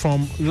it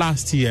from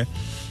last year.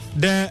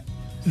 The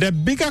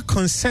bigger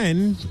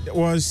concern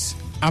was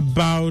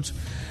about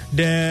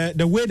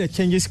the way the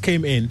changes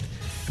came in.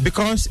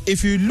 Because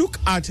if you look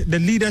at the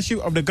leadership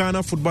of the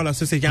Ghana Football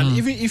Association, and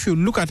even if you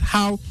look at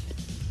how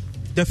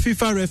the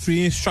FIFA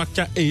refereeing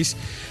structure is,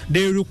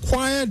 they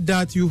require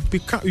that you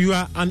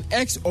are an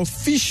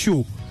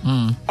ex-officio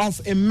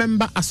of a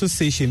member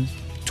association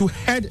to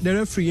head the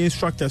refereeing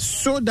structure,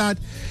 so that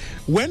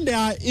when there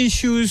are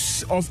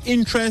issues of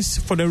interest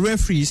for the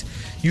referees,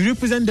 you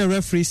represent the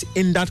referees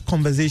in that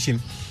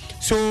conversation.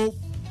 So,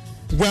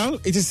 well,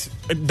 it is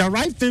the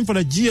right thing for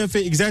the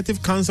GFA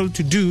Executive Council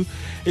to do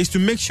is to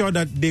make sure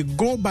that they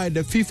go by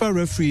the FIFA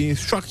refereeing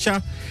structure.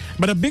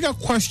 But the bigger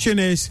question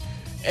is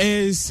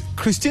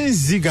Christian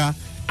Ziga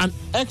an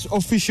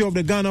ex-officio of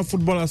the Ghana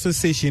Football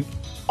Association,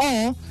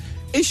 or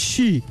is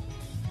she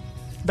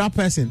that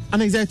person,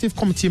 an executive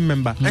committee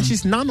member? And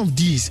she's none of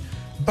these,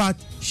 but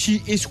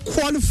she is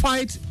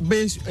qualified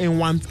based in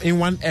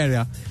one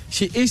area.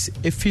 She is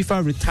a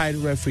FIFA retired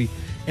referee,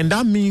 and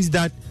that means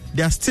that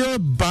they are still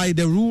by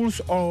the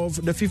rules of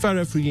the FIFA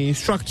refereeing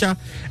structure,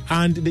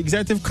 and the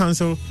executive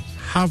council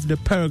have the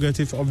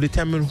prerogative of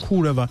determining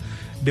whoever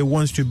they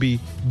want to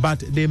be, but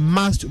they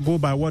must go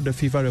by what the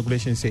FIFA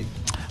regulations say.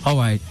 All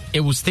right,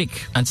 it will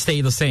stick and stay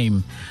the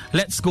same.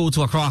 Let's go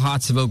to Accra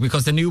Hartsville,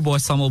 because the new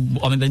boss Samuel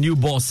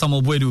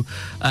Bwedu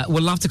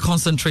will have to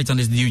concentrate on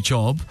his new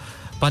job,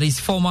 but his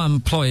former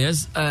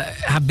employers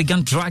have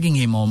begun dragging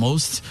him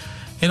almost.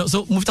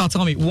 So Muftau,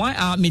 tell me, why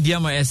are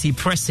Midiama SC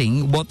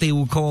pressing what they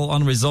will call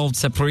unresolved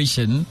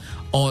separation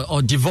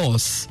or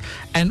divorce?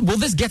 And will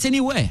this get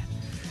anywhere?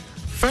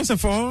 First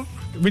of all,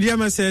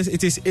 Midiama says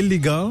it is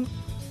illegal.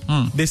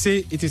 They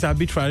say it is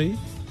arbitrary.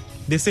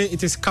 They say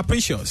it is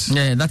capricious.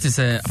 Yeah, that is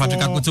Patrick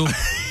Akoto.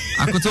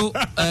 Akoto,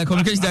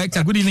 communication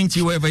director. Good evening to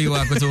you, wherever you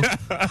are, Akoto.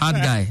 Hard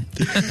guy.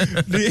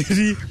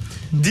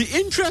 The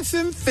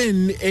interesting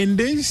thing in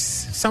this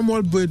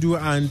Samuel Bwedu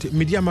and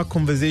Midiama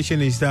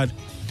conversation is that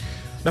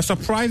the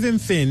surprising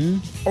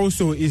thing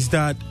also is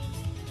that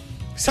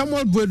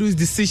Samuel Boadu's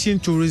decision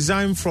to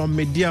resign from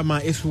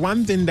Medeama is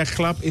one thing the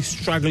club is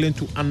struggling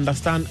to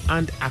understand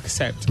and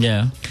accept.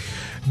 Yeah.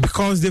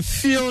 Because they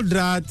feel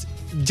that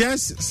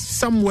just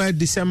somewhere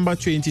December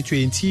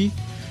 2020,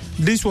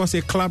 this was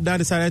a club that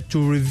decided to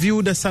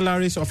review the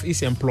salaries of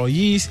its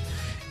employees,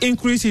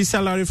 increase his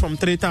salary from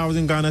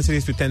 3,000 Ghana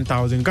cedis to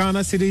 10,000 Ghana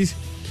cedis.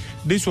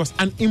 This was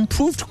an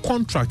improved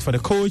contract for the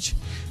coach.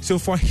 So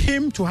for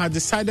him to have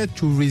decided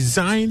to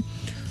resign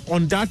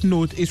on that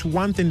note is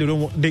one thing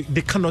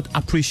they cannot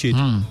appreciate.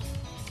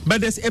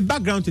 But there's a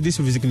background to this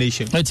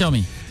resignation. Hey, tell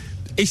me.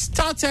 It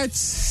started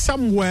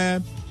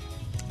somewhere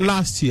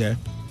last year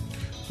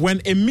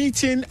when a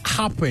meeting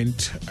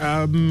happened.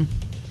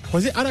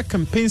 Was it either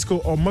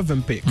Kempinsko or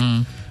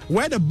Movenpick?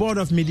 Where the board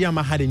of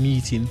Medeama had a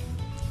meeting.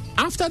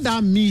 After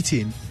that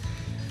meeting,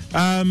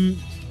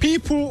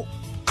 people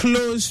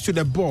close to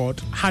the board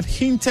had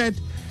hinted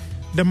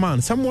the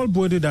man, Samuel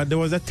Boadu, that there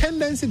was a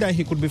tendency that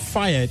he could be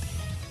fired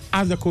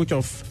as the coach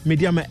of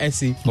Medeama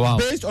SC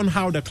based on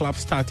how the club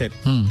started.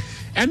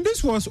 And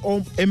this was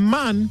a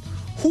man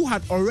who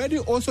had already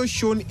also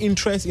shown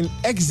interest in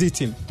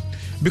exiting,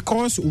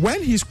 because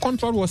when his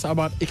contract was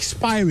about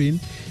expiring,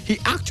 he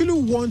actually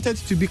wanted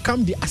to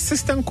become the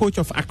assistant coach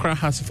of Accra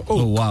Hearts of Oak.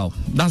 Oh, wow.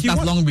 That's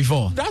long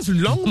before. That's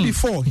long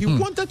before. He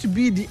wanted to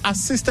be the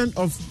assistant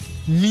of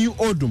New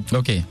Odum.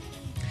 Okay.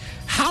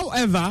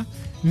 However,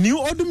 New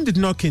Odum did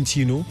not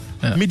continue.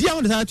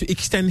 Medeama decided to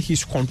extend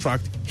his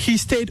contract. He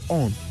stayed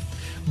on.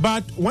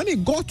 But when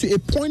it got to a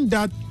point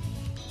that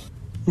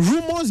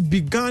rumors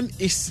began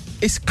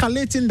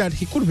escalating that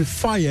he could be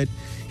fired,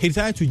 he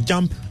decided to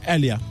jump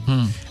earlier.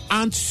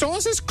 And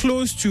sources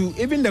close to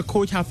even the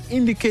coach have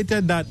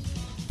indicated that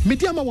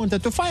Medeama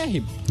wanted to fire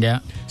him. Yeah.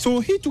 So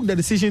he took the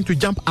decision to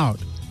jump out.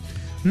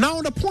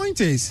 Now the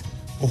point is,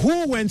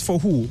 who went for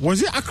who?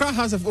 Was it Accra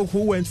Hearts of Oak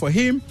who went for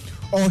him,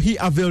 or he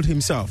availed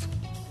himself?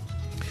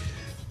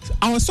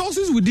 Our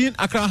sources within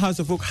Accra Hearts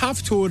of Oak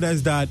have told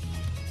us that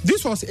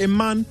this was a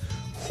man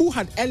who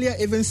had earlier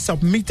even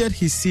submitted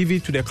his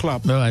CV to the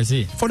club. Oh, I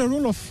see. For the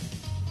role of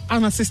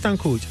an assistant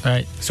coach.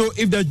 Right. So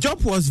if the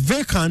job was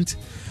vacant,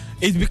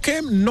 it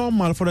became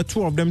normal for the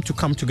two of them to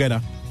come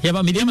together. Yeah,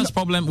 but Medeama's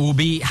problem will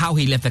be how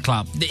he left the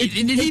club. Did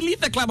he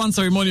leave the club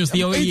unceremoniously?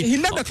 He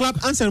left the club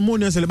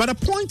unceremoniously. But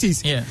the point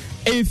is,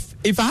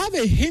 if I have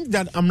a hint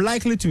that I'm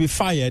likely to be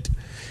fired,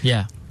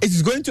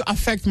 it's going to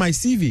affect my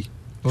CV.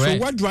 Right.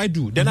 So what do I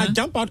do? Then I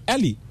jump out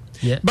early.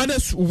 Yeah. But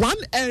there's one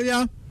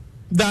area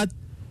that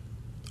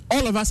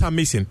all of us are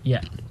missing.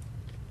 Yeah.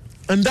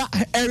 And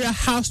that area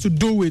has to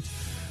do with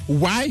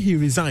why he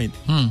resigned.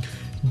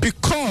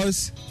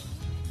 Because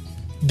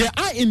there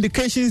are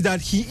indications that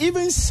he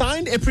even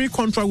signed a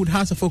pre-contract with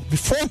Hearts of Oak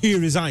before he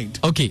resigned.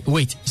 Okay,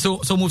 wait. So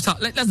Mufta,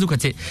 let's look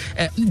at it.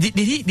 Did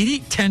he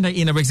tender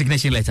in a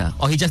resignation letter,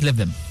 or he just left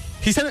them?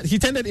 He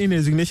tendered in a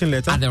resignation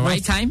letter at the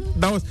right time.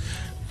 That was.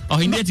 Or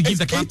he needed to give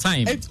the club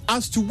time.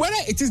 As to whether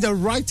it is the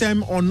right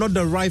time or not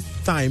the right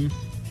time,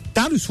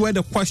 that is where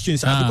the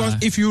questions are.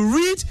 Because if you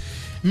read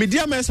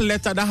Medeama's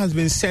letter that has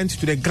been sent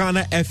to the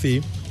Ghana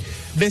FA,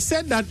 they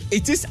said that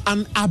it is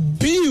an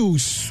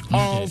abuse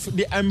of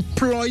the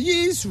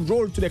employee's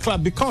role to the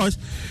club, because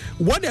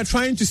what they're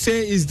trying to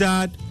say is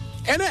that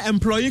any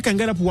employee can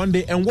get up one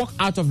day and walk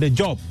out of the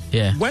job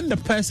when the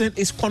person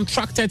is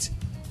contracted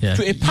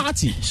to a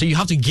party. So you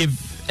have to give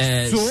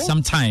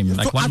some time,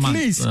 like 1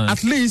 month.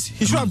 At least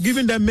he should have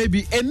given them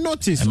maybe a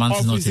notice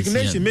of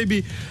resignation.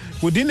 Maybe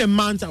within a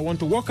month, I want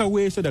to walk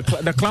away so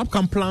the club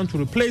can plan to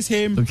replace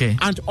him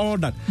and all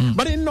that.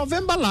 But in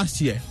November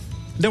last year,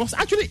 there was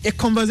actually a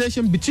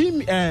conversation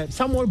between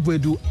Samuel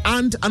Boadu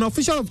and an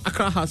official of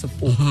Accra Hearts of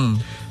Oak.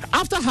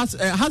 After Hearts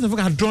of Oak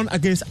had drawn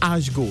against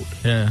Ash Gold,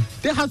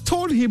 they had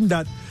told him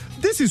that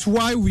this is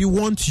why we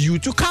want you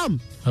to come.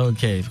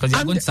 Okay, because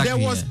there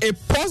was a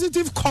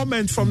positive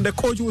comment from the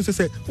coach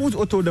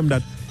who told them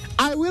that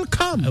I will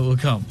come. I will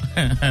come.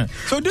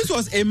 So this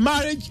was a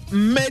marriage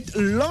made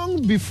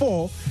long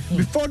before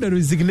the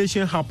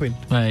resignation happened.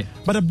 Right.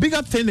 But the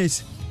bigger thing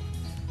is,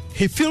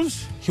 he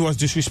feels he was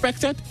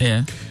disrespected.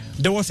 Yeah.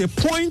 There was a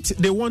point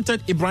they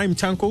wanted Ibrahim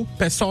Tanko,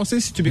 per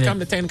sources, to become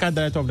the technical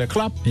director of the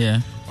club.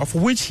 Yeah. Of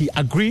which he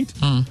agreed.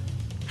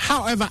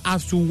 However,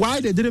 as to why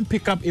they didn't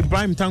pick up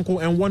Ibrahim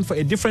Tanko and went for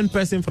a different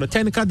person for the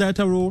technical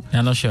director role,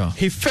 I'm not sure.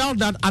 He felt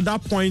that at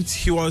that point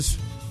he was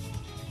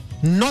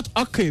not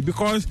okay,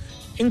 because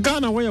in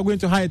Ghana, when you're going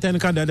to hire a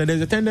technical director,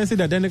 there's a tendency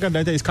that the technical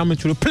director is coming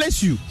to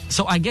replace you.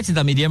 So I get it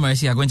that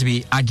Medeama are going to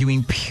be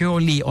arguing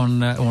purely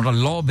on a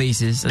law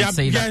basis and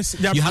say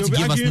that you have to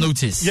give us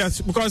notice.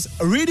 Yes, because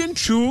reading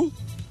through,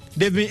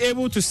 they've been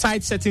able to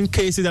cite certain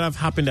cases that have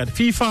happened at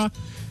FIFA,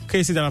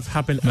 cases that have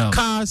happened at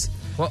CAS,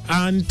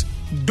 and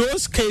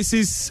those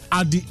cases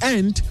at the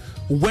end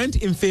went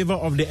in favor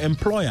of the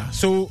employer.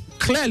 So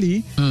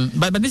clearly,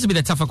 but this will be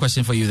the tougher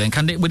question for you then.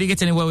 Would they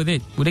get anywhere with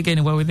it? Would they get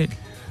anywhere with it?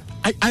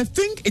 I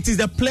think it is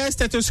the player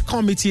status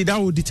committee that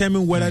will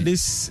determine whether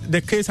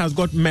the case has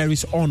got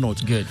merits or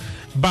not. Good.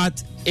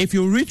 But if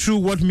you read through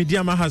what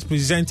Medeama has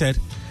presented,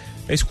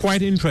 it's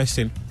quite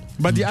interesting.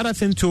 But the other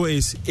thing too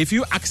is, if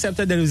you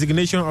accepted the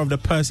resignation of the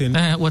person,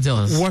 what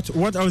else?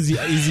 What else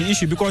is the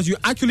issue? Because you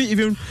actually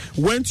even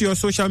went to your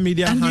social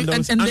media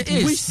handles and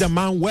wished the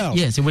man well.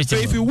 Yes, you wished him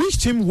well. If you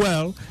wished him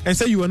well and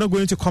said you were not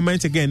going to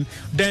comment again,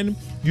 then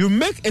you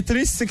make a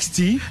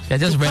 360. They're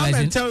just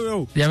realizing.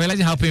 They're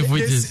realizing how painful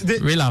it is.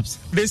 Relapse.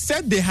 They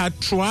said they had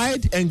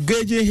tried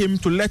engaging him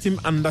to let him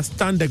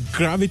understand the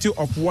gravity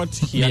of what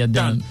he had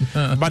done,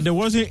 but there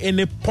wasn't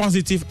any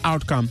positive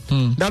outcome.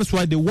 That's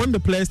why they want the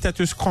Player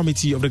Status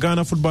Committee of the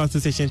Ghana Football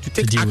Association to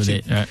take action. With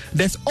it, right.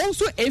 There's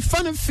also a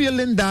funny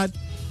feeling that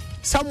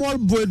Samuel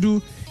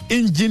Boadu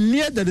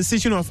engineered the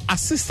decision of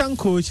assistant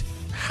coach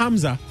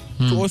Hamza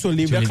to also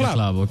leave the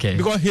club. Okay.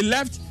 Because he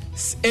left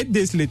 8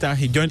 days later,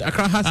 he joined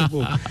Accra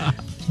Hasselhoff.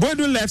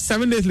 Boadu left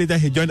 7 days later,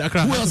 he joined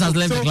Accra. Who else has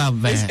left the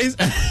club?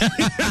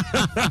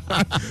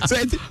 So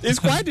it's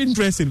quite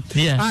interesting.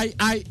 Yeah.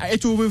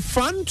 It will be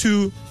fun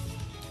to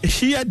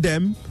hear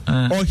them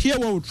or hear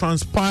what will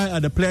transpire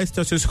at the Player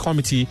Status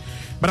Committee.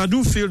 But I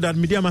do feel that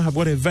Midiama have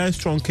got a very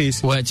strong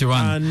case where to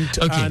run.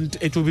 And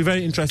it will be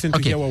very interesting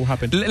to hear what will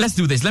happen. Let's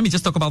do this. Let me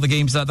just talk about the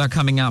games that are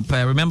coming up.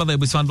 Remember the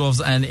Busan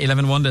Dwarfs and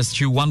 11 Wonders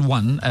to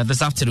 1-1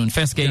 this afternoon.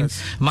 First game,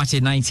 March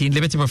 19.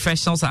 Liberty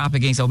Professionals are up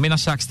against Almena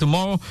Sharks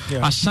tomorrow.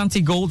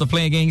 Ashanti Gold, they're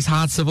playing against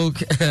Hartseville,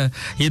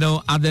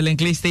 at the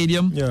Linkley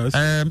Stadium.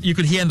 You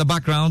could hear in the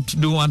background,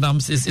 Duo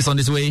Adams is on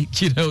his way,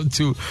 to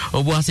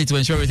Obuasi to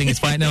ensure everything is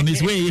fine on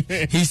his way.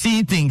 He's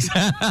seeing things.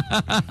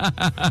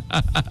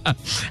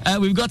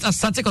 We've got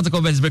Asante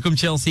Kotoko versus Brecum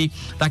Chelsea.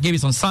 That game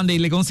is on Sunday.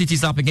 Legon City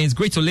is up against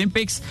Great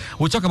Olympics.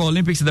 We'll talk about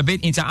Olympics in a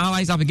bit. Inter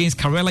Allies up against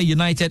Karela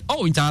United.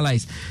 Oh, Inter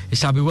Allies. It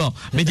shall be well.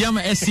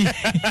 Mediama SC.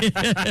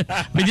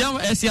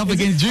 Mediama SC up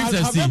against Dreams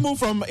FC. Have they moved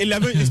from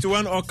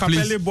 11-1 or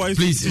Capelli Boys?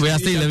 Please, we are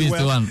still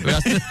 11-1.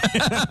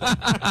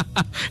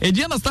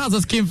 Adriana Stars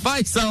as Kim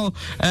Faisal.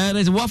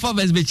 There's Wafa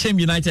versus Bechem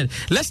United.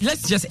 Let's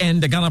just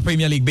end the Ghana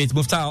Premier League bit.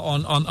 Mufta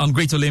on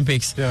Great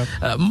Olympics.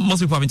 Most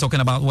people have been talking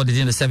about what they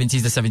did in the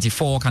 70s, the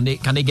 74. Can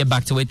they get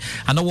back to it?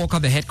 I know Walker,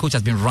 the head coach,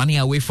 has been running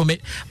away from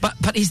it.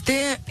 But is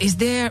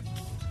there?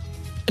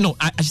 No,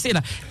 I should say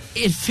that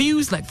it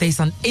feels like there's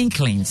an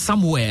inkling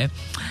somewhere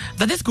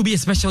that this could be a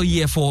special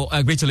year for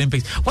Great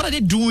Olympics. What are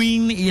they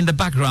doing in the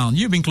background?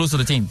 You've been close to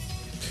the team.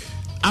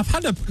 I've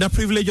had the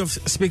privilege of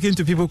speaking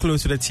to people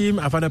close to the team.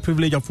 I've had the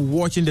privilege of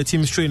watching the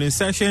team's training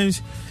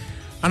sessions.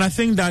 And I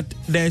think that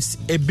there's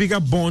a bigger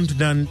bond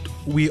than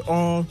we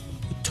all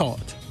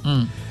thought.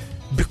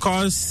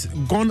 Because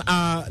gone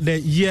are the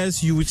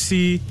years you would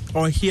see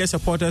or hear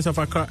supporters of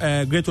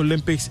Great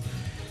Olympics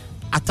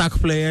attack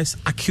players,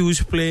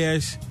 accuse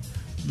players,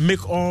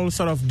 make all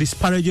sort of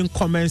disparaging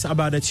comments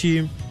about the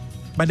team.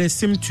 But there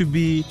seemed to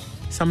be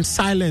some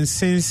silence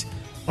since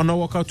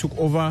Onawaka took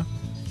over.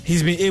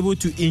 He's been able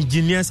to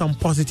engineer some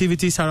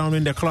positivity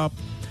surrounding the club.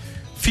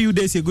 Few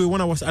days ago,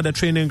 when I was at the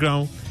training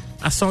ground,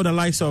 I saw the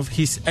likes of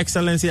His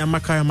Excellency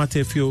Amakaya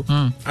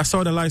Matefio. I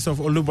saw the likes of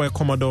Oluboy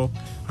Commodore.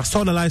 I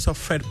saw the likes of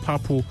Fred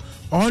Papu.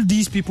 All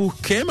these people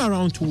came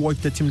around to watch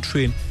the team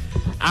train.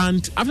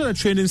 And after the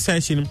training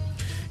session,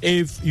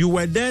 if you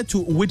were there to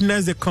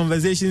witness the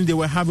conversations they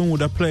were having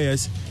with the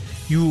players,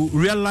 you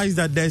realize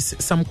that there's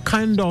some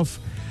kind of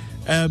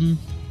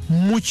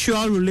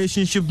mutual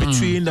relationship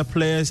between the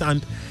players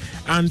and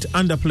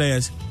the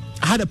players.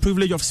 I had the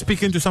privilege of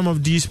speaking to some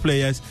of these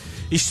players,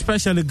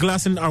 especially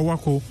Glasson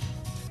Awako,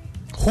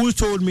 who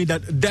told me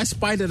that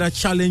despite the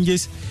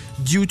challenges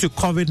due to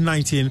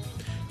COVID-19,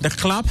 the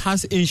club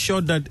has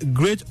ensured that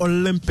Great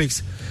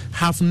Olympics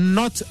have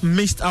not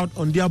missed out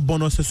on their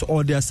bonuses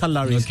or their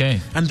salaries.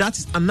 And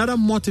that's another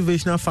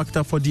motivational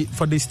factor for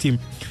this team.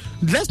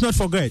 Let's not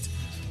forget,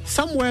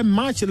 somewhere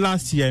March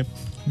last year,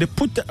 they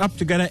put up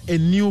together a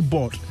new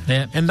board.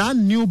 And that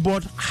new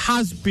board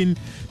has been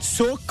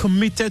so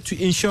committed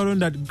to ensuring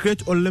that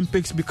Great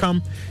Olympics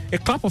become a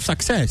club of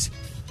success.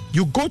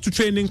 You go to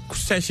training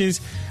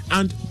sessions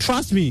and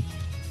trust me,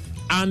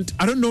 and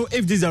I don't know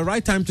if this is the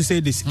right time to say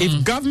this,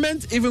 if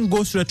government even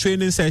goes to the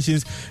training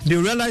sessions, they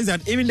realize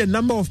that even the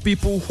number of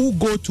people who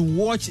go to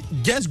watch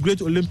just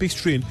Great Olympics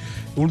train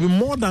will be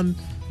more than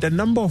the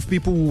number of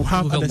people who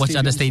have at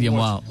the stadium.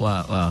 Wow.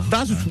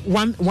 That's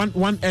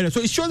one area.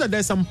 So it shows that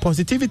there's some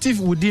positivity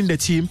within the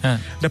team.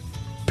 The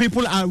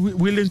people are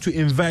willing to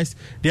invest.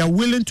 They are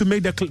willing to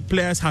make the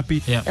players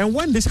happy. And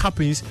when this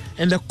happens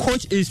and the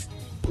coach is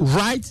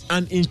right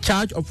and in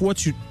charge of what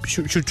should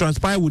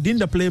transpire within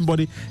the playing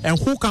body and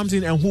who comes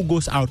in and who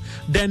goes out,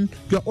 then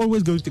you're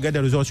always going to get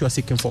the results you are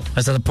seeking for.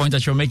 That's the point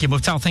that you're making,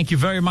 Mufta. Thank you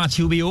very much.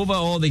 He'll be over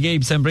all the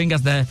games and bring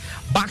us the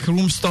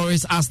backroom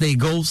stories as they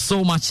go.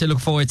 So much to look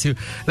forward to.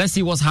 Let's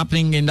see what's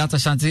happening in that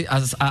Ashanti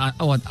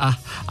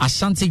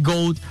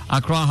Gold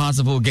Accra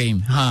Hartseville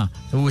game.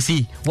 We'll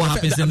see what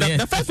happens in there.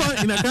 The first one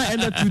in Accra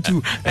ended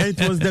 2-2, and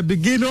it was the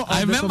beginning of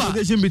the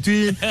conversation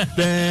between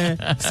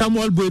the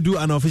Samuel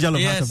Boadu and official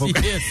of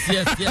Hartseville.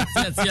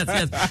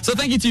 Yes. So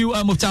thank you to you,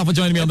 Muftau, for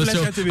joining me on the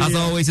show. As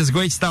always, it's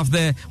great stuff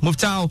there.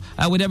 Muftau,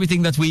 with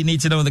everything that we need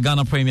to know in the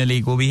Ghana Premier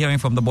League, we'll be hearing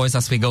from the boys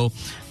as we go.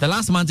 The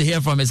last man to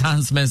hear from is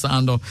Hans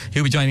Mensah-Ando.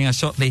 He'll be joining us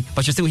shortly,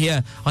 but you're still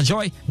here on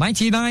Joy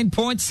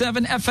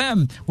 99.7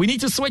 FM. We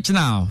need to switch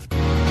now.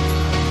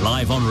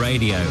 Live on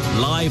radio,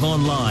 live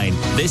online.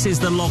 This is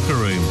The Locker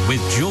Room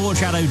with George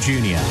Addo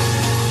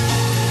Jr.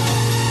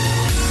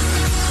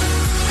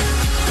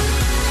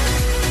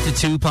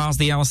 2 past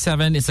the hour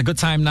 7. It's a good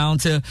time now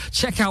to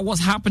check out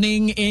what's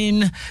happening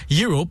in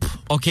Europe.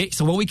 Okay,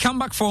 so when we come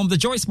back from the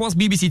Joy Sports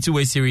BBC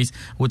Two-Way series,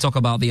 we'll talk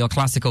about the El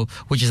Clasico,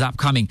 which is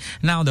upcoming.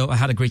 Now, though, I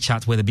had a great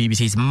chat with the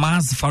BBC's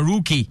Maz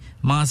Faruqi.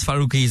 Maz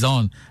Faruqi is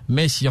on.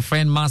 Miss, your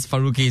friend Maz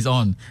Faruqi is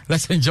on.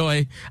 Let's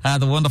enjoy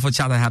the wonderful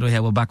chat I had with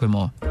her. We're back with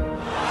more.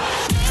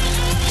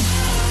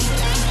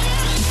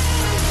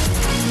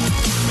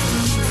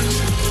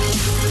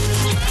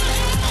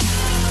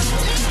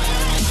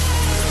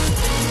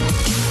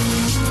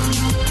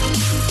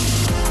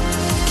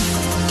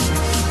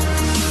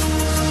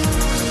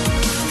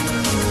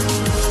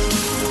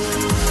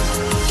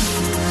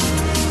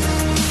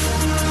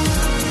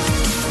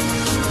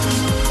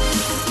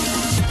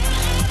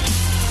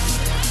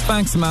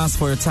 Thanks, Mas,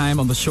 for your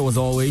time on the show as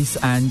always.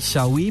 And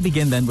shall we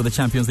begin then with the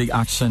Champions League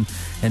action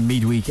in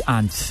midweek?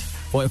 And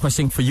a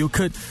question for you: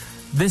 could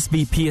this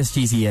be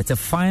PSG's year to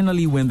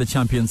finally win the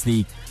Champions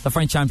League? The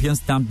French champions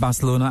dumped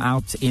Barcelona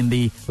out in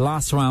the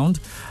last round,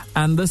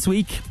 and this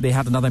week they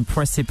had another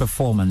impressive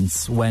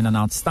performance when an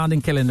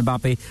outstanding Kylian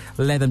Mbappe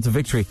led them to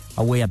victory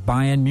away at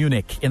Bayern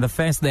Munich in the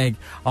first leg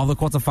of the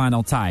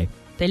quarter-final tie.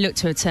 They looked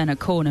to turn a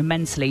corner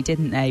mentally,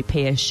 didn't they,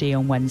 PSG,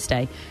 on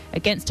Wednesday,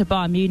 against a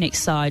Bayern Munich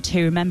side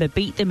who, remember,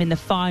 beat them in the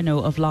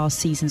final of last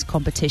season's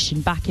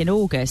competition back in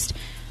August.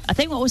 I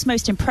think what was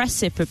most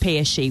impressive for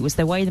PSG was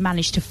the way they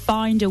managed to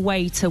find a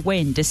way to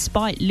win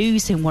despite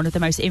losing one of the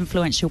most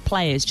influential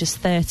players just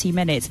 30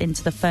 minutes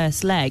into the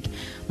first leg.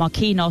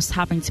 Marquinhos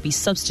having to be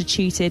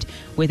substituted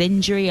with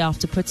injury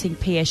after putting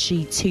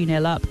PSG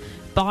 2-0 up.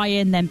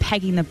 Bayern then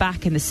pegging them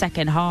back in the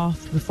second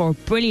half before a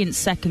brilliant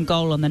second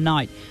goal on the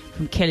night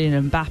from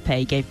Kylian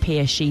Mbappe gave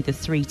PSG the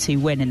 3-2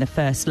 win in the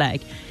first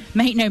leg.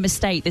 Make no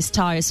mistake, this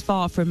tie is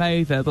far from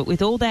over, but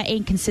with all their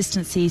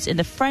inconsistencies in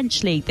the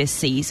French league this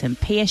season,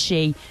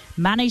 PSG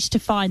managed to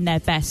find their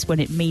best when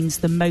it means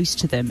the most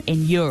to them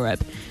in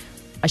Europe.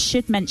 I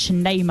should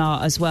mention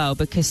Neymar as well,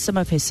 because some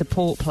of his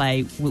support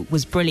play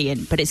was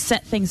brilliant, but it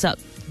set things up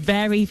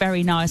very,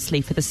 very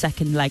nicely for the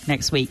second leg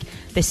next week.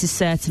 This is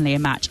certainly a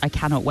match I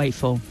cannot wait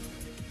for.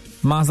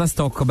 Maz, let's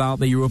talk about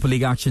the Europa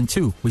League action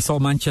too. We saw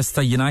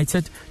Manchester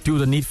United do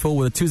the needful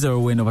with a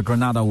 2-0 win over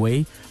Granada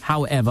away.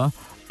 However,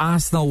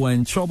 Arsenal were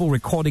in trouble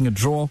recording a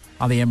draw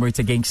at the Emirates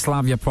against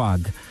Slavia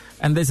Prague.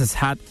 And this has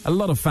had a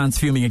lot of fans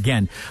fuming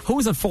again. Who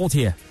is at fault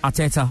here,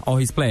 Arteta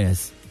or his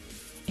players?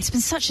 It's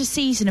been such a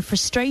season of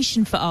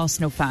frustration for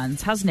Arsenal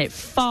fans, hasn't it?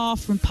 Far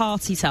from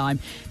party time.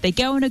 They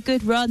go on a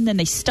good run, then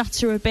they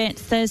stutter a bit.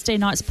 Thursday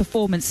night's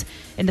performance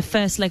in the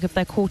first leg of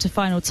their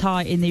quarter-final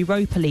tie in the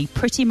Europa League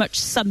pretty much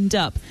summed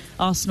up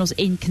Arsenal's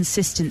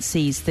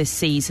inconsistencies this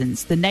season.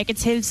 The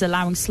negatives,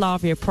 allowing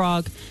Slavia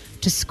Prague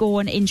to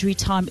score an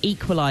injury-time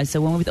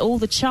equaliser when with all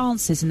the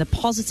chances and the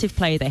positive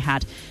play they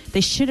had,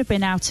 they should have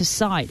been out of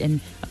sight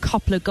and a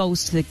couple of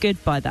goals to the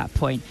good by that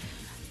point.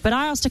 But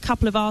I asked a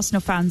couple of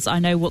Arsenal fans I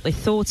know what they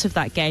thought of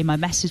that game. I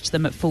messaged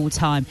them at full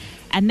time,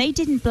 and they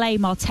didn't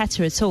blame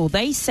Arteta at all.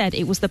 They said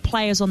it was the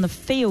players on the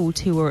field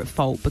who were at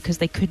fault because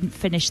they couldn't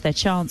finish their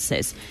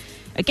chances.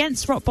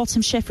 Against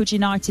rock-bottom Sheffield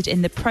United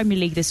in the Premier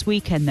League this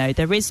weekend, though,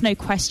 there is no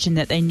question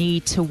that they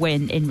need to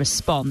win in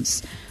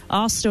response.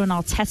 Arsenal and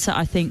Arteta,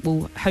 I think,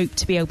 will hope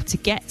to be able to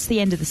get to the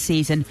end of the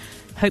season,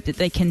 hope that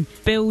they can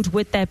build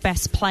with their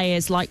best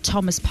players like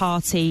Thomas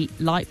Partey,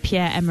 like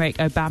Pierre-Emerick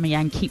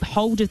Aubameyang, keep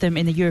hold of them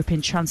in the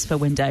European transfer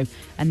window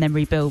and then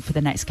rebuild for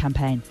the next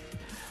campaign.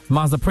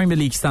 Maz, the Premier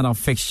League standout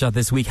fixture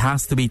this week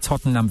has to be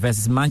Tottenham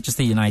versus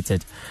Manchester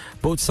United.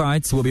 Both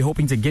sides will be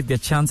hoping to give their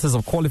chances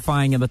of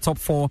qualifying in the top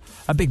four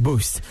a big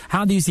boost.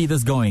 How do you see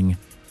this going?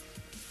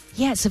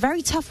 Yeah, it's a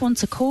very tough one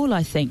to call,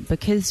 I think,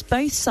 because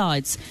both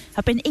sides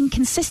have been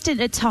inconsistent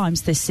at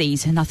times this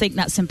season. I think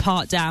that's in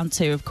part down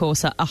to, of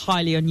course, a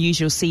highly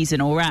unusual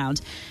season all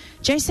round.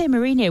 Jose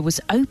Mourinho was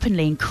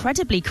openly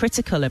incredibly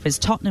critical of his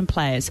Tottenham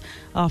players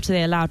after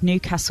they allowed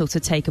Newcastle to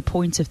take a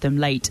point of them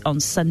late on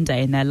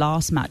Sunday in their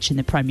last match in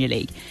the Premier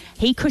League.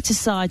 He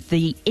criticised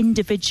the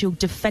individual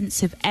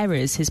defensive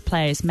errors his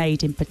players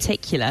made in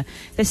particular.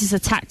 This is a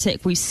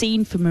tactic we've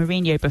seen from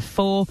Mourinho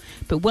before,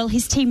 but will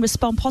his team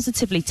respond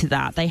positively to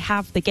that? They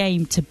have the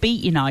game to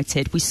beat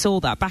United. We saw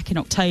that back in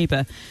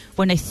October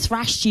when they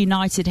thrashed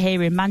United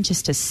here in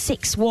Manchester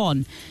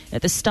 6-1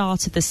 at the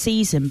start of the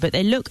season, but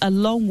they look a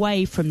long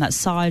way from that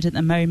side at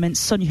the moment.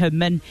 Son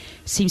Heung-min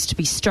seems to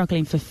be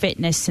struggling for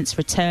fitness since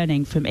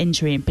returning from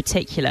injury in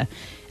particular.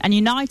 And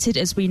United,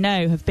 as we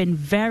know, have been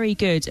very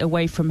good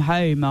away from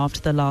home after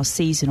the last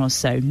season or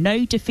so.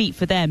 No defeat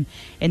for them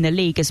in the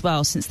league as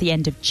well since the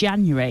end of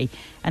January.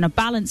 And on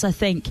balance, I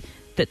think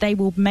that they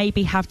will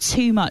maybe have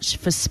too much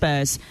for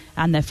Spurs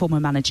and their former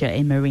manager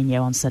in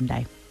Mourinho on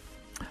Sunday.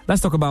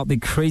 Let's talk about the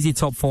crazy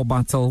top 4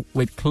 battle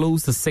with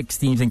close to 6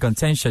 teams in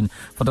contention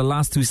for the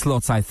last 2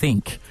 slots, I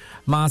think.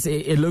 Mars,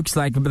 it looks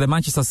like the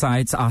Manchester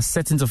sides are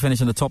certain to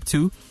finish in the top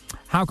 2.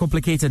 How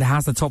complicated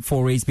has the top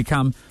 4 race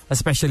become,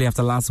 especially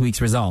after last week's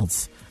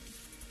results?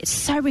 It's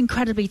so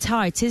incredibly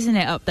tight, isn't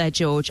it, up there,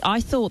 George?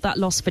 I thought that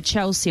loss for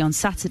Chelsea on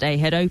Saturday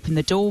had opened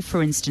the door,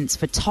 for instance,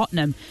 for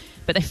Tottenham,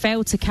 but they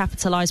failed to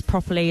capitalise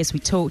properly, as we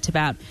talked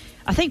about.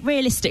 I think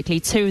realistically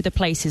 2 of the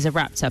places are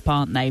wrapped up,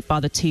 aren't they, by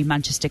the 2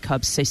 Manchester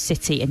clubs, so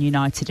City and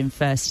United in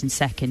first and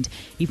second.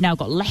 You've now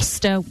got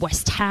Leicester,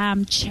 West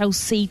Ham,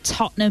 Chelsea,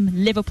 Tottenham,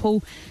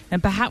 Liverpool,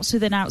 and perhaps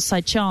with an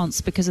outside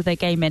chance because of their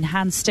game in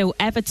hand, still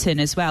Everton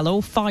as well,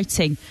 all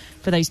fighting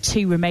for those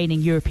 2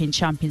 remaining European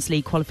Champions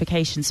League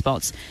qualification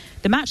spots.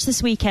 The match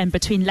this weekend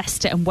between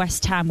Leicester and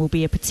West Ham will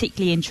be a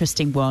particularly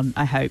interesting one,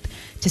 I hope,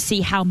 to see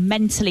how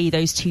mentally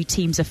those 2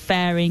 teams are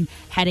faring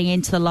heading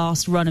into the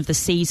last run of the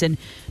season,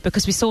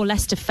 because we saw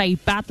Leicester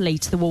fade badly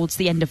towards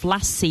the end of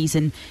last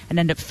season and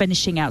end up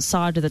finishing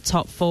outside of the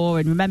top 4.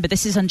 And remember,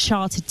 this is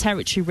uncharted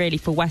territory really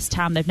for West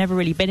Ham. They've never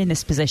really been in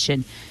this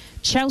position.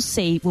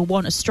 Chelsea will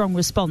want a strong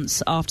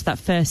response after that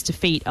first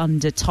defeat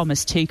under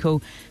Thomas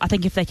Tuchel. I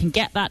think if they can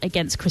get that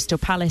against Crystal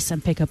Palace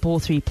and pick up all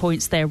 3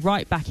 points, they're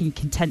right back in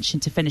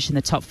contention to finish in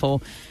the top 4.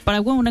 But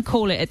I won't want to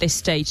call it at this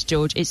stage,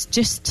 George. It's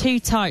just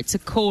too tight to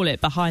call it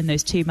behind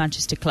those 2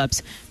 Manchester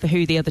clubs for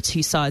who the other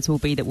 2 sides will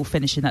be that will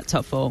finish in that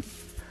top 4.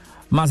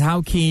 Maz,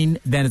 how keen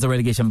then is the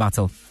relegation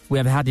battle? We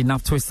have had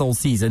enough twists all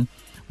season.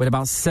 With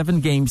about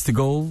 7 games to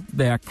go,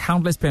 there are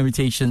countless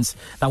permutations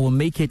that will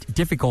make it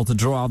difficult to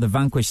draw out the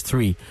vanquished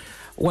 3.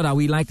 What are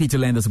we likely to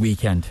learn this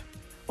weekend?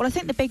 Well, I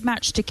think the big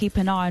match to keep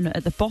an eye on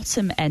at the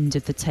bottom end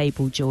of the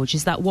table, George,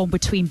 is that one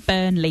between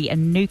Burnley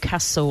and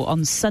Newcastle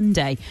on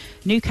Sunday.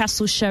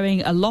 Newcastle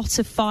showing a lot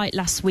of fight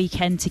last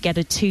weekend to get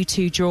a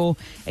 2-2 draw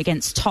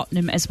against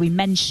Tottenham, as we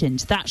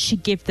mentioned. That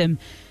should give them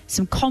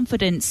some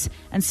confidence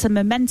and some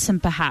momentum,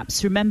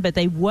 perhaps. Remember,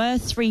 they were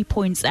 3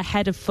 points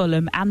ahead of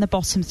Fulham and the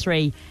bottom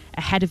 3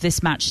 ahead of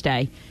this match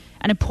day.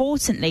 And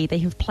importantly, they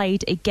have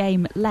played a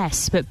game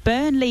less. But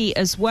Burnley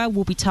as well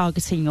will be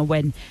targeting a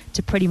win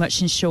to pretty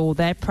much ensure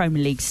their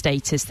Premier League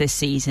status this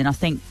season. I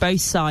think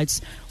both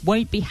sides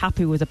won't be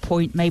happy with a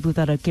point. Maybe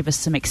that'll give us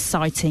some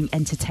exciting,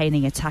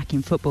 entertaining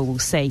attacking football. We'll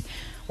see.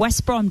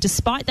 West Brom,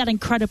 despite that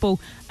incredible,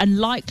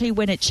 unlikely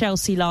win at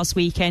Chelsea last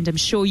weekend, I'm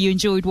sure you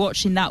enjoyed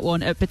watching that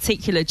one in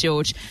particular,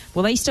 George.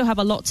 Well, they still have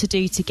a lot to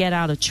do to get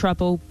out of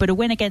trouble, but a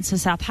win against a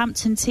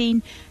Southampton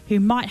team who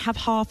might have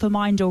half a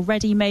mind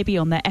already maybe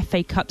on their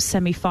FA Cup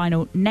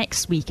semi-final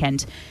next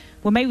weekend.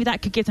 Well, maybe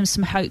that could give them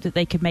some hope that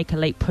they could make a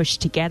late push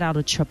to get out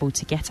of trouble,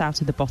 to get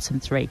out of the bottom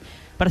 3.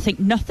 But I think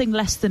nothing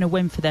less than a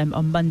win for them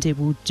on Monday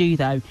will do,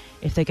 though,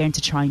 if they're going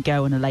to try and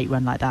go on a late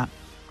run like that.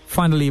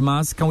 Finally,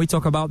 Maz, can we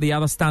talk about the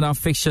other standout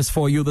fixtures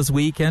for you this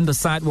weekend?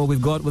 Aside what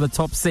we've got with the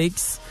top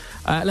 6,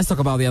 let's talk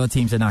about the other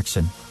teams in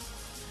action.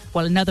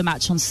 Well, another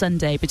match on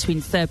Sunday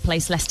between 3rd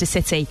place Leicester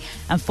City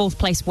and 4th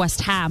place West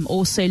Ham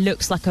also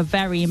looks like a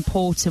very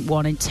important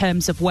one in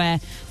terms of where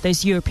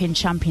those European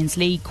Champions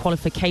League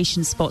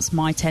qualification spots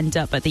might end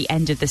up at the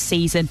end of the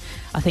season.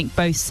 I think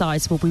both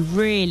sides will be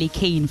really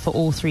keen for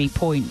all 3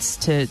 points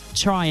to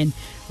try and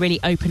really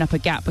open up a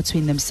gap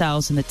between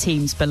themselves and the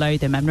teams below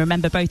them. And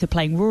remember, both are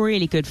playing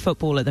really good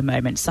football at the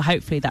moment, so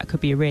hopefully that could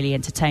be a really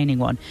entertaining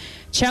one.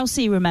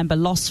 Chelsea, remember,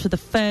 lost for the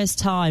first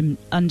time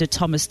under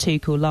Thomas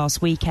Tuchel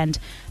last weekend.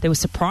 They were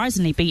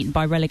surprisingly beaten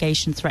by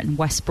relegation-threatened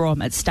West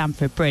Brom at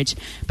Stamford Bridge,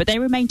 but they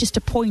remain just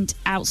a point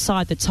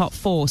outside the top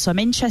 4, so I'm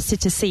interested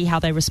to see how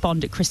they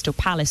respond at Crystal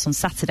Palace on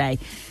Saturday.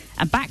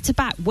 And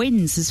back-to-back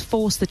wins has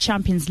forced the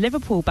champions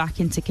Liverpool back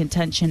into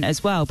contention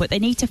as well. But they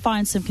need to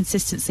find some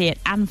consistency at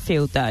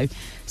Anfield, though.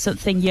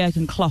 Something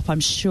Jurgen Klopp, I'm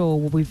sure,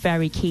 will be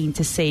very keen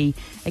to see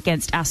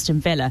against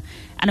Aston Villa.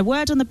 And a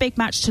word on the big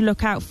match to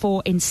look out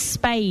for in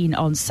Spain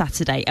on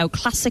Saturday. El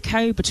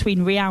Clasico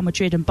between Real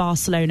Madrid and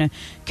Barcelona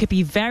could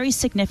be very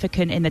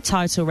significant in the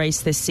title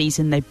race this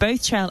season. They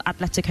both trail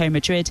Atletico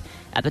Madrid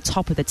at the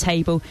top of the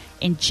table.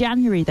 In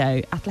January,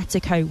 though,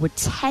 Atletico were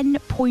 10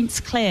 points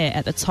clear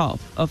at the top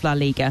of La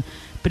Liga.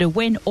 But a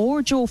win or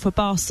a draw for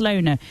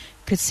Barcelona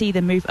could see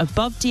them move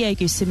above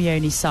Diego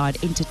Simeone's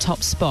side into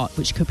top spot,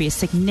 which could be a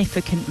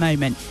significant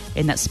moment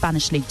in that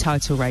Spanish League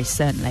title race,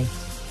 certainly.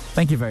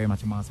 Thank you very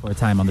much, Maz, for your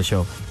time on the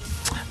show.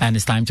 And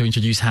it's time to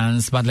introduce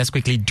Hans, but let's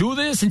quickly do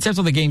this. In terms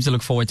of the games to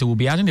look forward to, we'll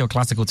be adding the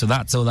Classical to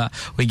that so that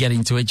we get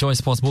into it. Joy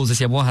Sports Bulls this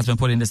year, what has been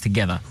putting this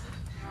together?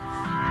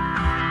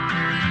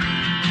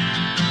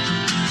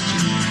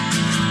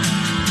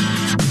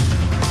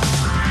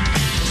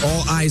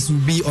 All eyes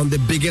will be on the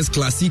biggest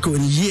Clasico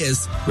in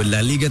years, with La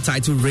Liga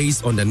title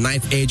race on the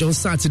 9th edge on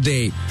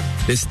Saturday.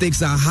 The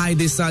stakes are high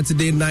this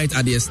Saturday night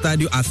at the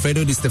Estadio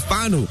Alfredo Di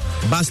Stefano.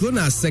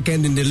 Barcelona are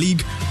second in the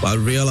league, while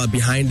Real are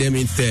behind them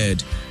in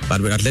third. But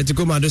with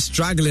Atletico Madrid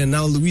struggling and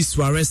now Luis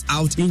Suarez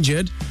out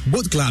injured,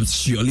 both clubs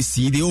surely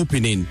see the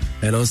opening.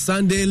 And on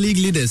Sunday, league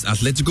leaders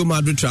Atletico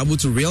Madrid travel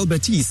to Real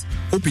Betis,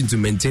 hoping to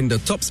maintain the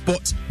top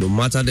spot no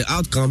matter the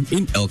outcome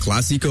in El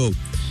Clasico.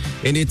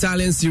 In the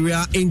Italian Serie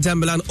A, Inter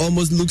Milan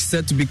almost looks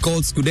set to be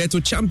called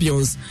Scudetto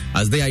champions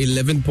as they are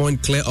 11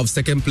 points clear of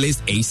second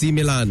place AC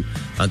Milan.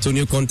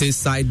 Antonio Conte's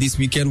side this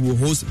weekend will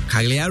host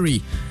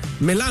Cagliari.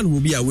 Milan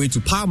will be away to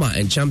Parma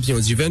and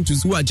champions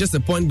Juventus, who are just a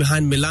point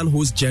behind Milan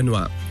host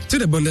Genoa. To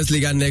the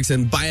Bundesliga next,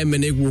 and Bayern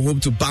Munich will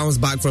hope to bounce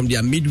back from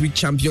their midweek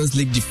Champions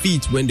League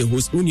defeat when they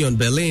host Union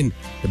Berlin.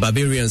 The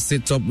Bavarians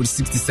sit top with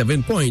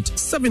 67 points,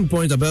 7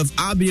 points above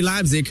RB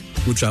Leipzig,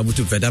 who travel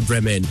to Werder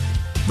Bremen.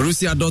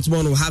 Borussia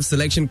Dortmund will have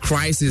selection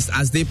crisis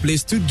as they play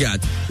Stuttgart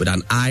with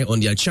an eye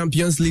on their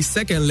Champions League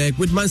second leg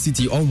with Man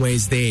City on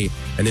Wednesday.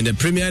 And in the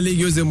Premier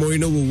League, Jose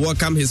Mourinho will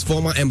welcome his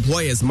former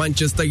employers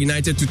Manchester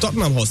United to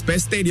Tottenham Hotspur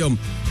Stadium,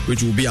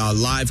 which will be our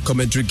live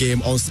commentary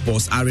game on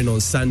Sports Arena on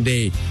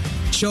Sunday.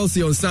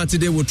 Chelsea on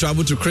Saturday will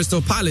travel to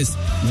Crystal Palace.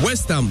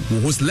 West Ham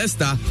will host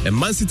Leicester and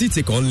Man City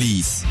take on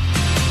Leeds.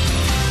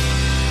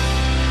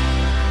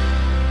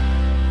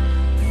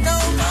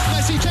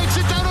 Messi takes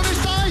it down on his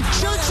thigh,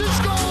 shoots and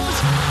scores.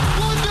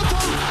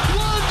 Wonderful,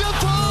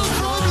 wonderful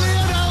from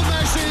Lionel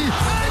Messi.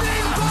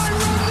 Heading by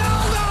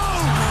Ronaldo.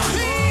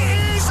 He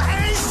is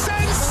a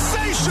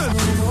sensation.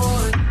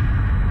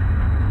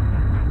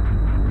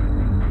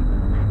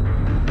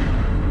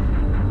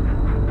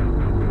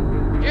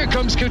 Here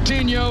comes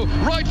Coutinho,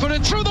 right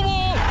footed through the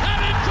wall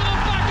and into the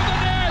back of the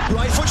net.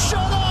 Right foot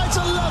shot, oh, it's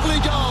a lovely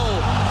goal.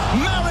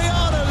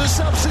 Mariano, the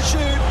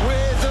substitute,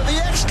 with the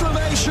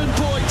exclamation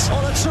point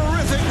on a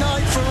terrific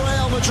night for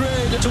Real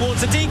Madrid.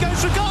 Towards the D,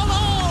 goes for goal.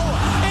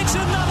 Oh, it's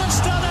another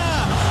stunner.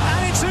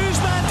 And it's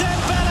Ousmane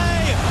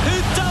Dembele who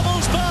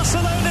doubles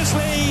Barcelona's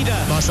lead.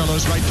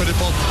 Marcelo's right footed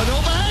ball, an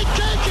overhead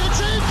kick,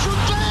 it's in from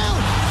Bale.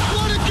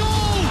 What a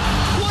goal!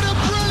 What a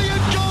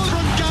brilliant goal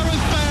from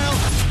Gareth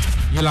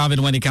Bale. You love it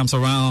when it comes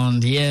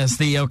around. Yes,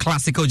 the El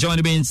Clasico.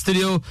 Joining me in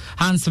studio,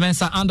 Hans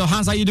Mensah. Ando,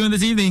 Hans, how are you doing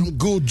this evening?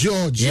 Good,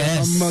 George.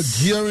 Yes. I'm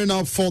gearing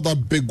up for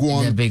that big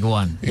one. The big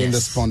one. In the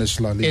Spanish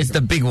La Liga. It's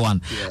the big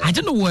one. Yeah. I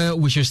don't know where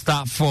we should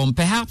start from.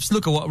 Perhaps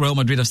look at what Real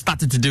Madrid have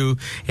started to do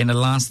in the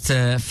last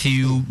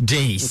few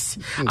days.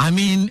 I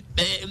mean,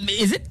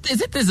 is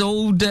it this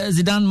old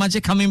Zidane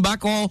magic coming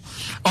back, or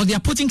they are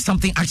putting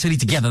something actually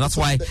together? That's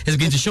why it's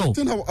going to show.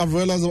 I've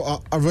realized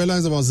about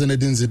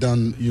Zinedine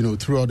Zidane,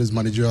 throughout his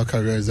managerial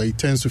career, is that he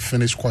tends to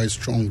finish quite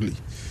strongly.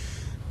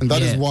 And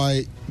that is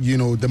why,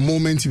 the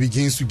moment he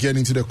begins to get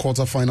into the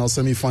quarterfinal,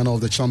 semi-final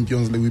of the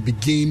Champions League, we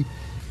begin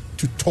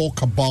to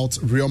talk about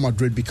Real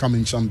Madrid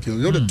becoming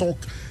champions. The talk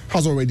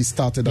has already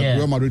started that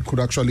Real Madrid could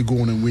actually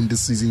go on and win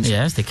this season's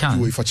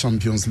UEFA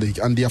Champions League.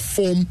 And their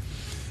form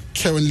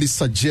currently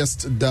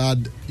suggests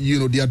that,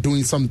 they are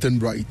doing something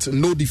right.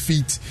 No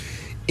defeat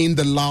in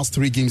the last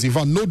 3 games. In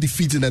fact, no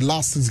defeat in the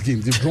last 6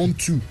 games. They've drawn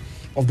 2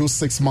 of those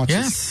 6 matches.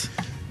 Yes.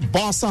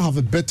 Barca have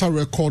a better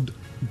record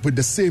with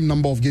the same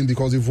number of games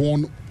because they've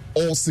won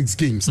all 6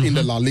 games in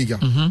the La Liga.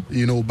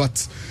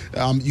 But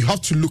you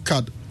have to look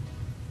at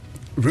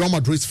Real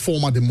Madrid's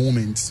form at the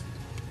moment.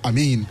 I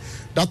mean,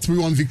 that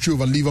 3-1 victory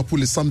over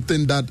Liverpool is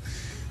something that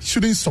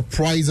shouldn't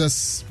surprise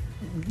us,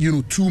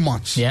 too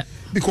much. Yeah.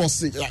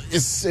 Because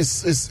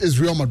it's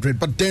Real Madrid.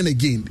 But then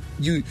again,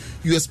 you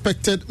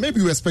expected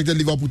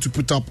Liverpool to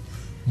put up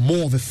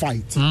more of a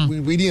fight.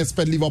 We didn't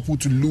expect Liverpool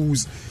to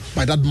lose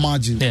by that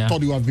margin.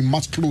 Thought it would have been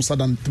much closer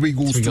than 3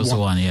 goals to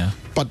 1.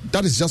 But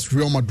that is just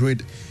Real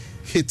Madrid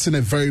hitting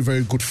a very,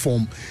 very good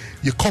form.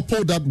 You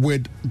couple that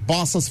with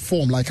Barca's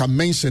form, like I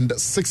mentioned,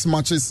 6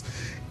 matches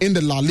in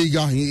the La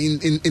Liga.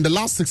 In the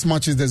last 6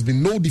 matches, there's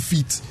been no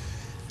defeat.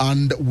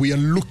 And we are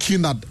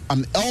looking at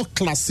an El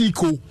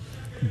Clasico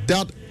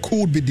that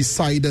could be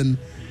deciding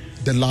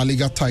the La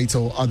Liga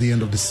title at the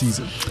end of the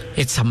season.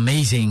 It's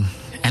amazing.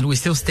 And we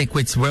still stick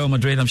with Real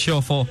Madrid. I'm sure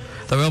for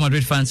the Real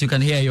Madrid fans, you can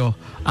hear your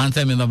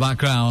anthem in the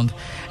background.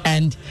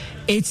 And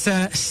it's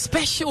a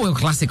special El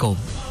Clasico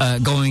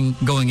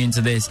going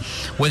into this,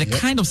 with the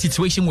kind of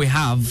situation we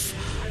have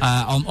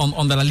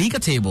on the La Liga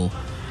table.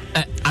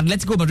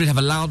 Atletico Madrid have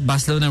allowed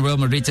Barcelona and Real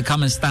Madrid to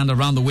come and stand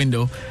around the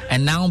window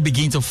and now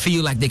begin to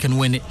feel like they can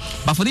win it.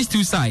 But for these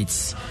two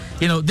sides,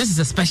 this is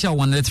a special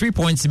one. The 3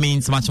 points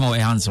means much more,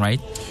 Hans, right?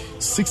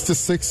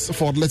 66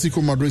 for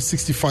Atletico Madrid,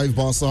 65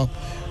 Barca.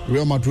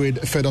 Real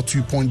Madrid further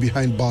 2 points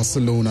behind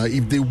Barcelona.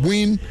 If they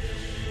win,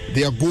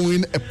 they are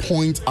going a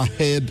point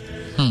ahead,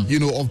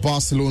 of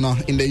Barcelona.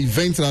 In the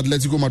event that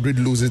Atletico Madrid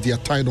loses, they are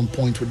tied on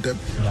point with them.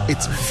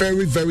 It's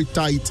very, very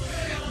tight,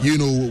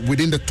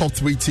 within the top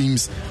 3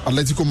 teams,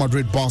 Atletico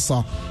Madrid,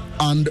 Barca,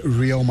 and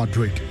Real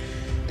Madrid.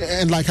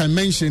 And like I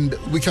mentioned,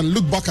 we can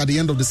look back at the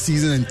end of the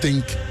season and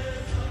think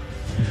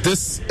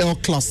this El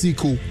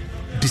Clasico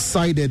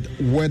decided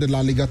where the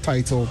La Liga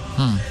title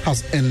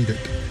has ended.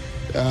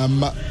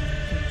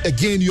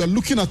 Again, you are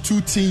looking at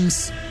 2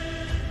 teams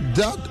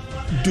that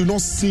do not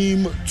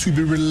seem to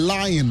be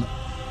relying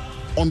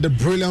on the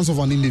brilliance of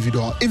an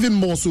individual, even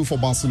more so for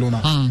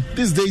Barcelona.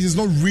 These days, it's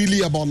not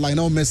really about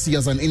Lionel Messi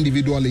as an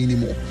individual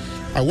anymore.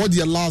 I watched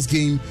their last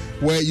game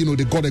where,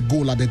 they got a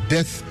goal at the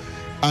death,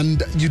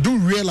 and you do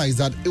realize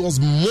that it was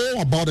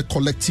more about a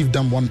collective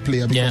than one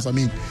player, because,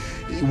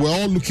 we're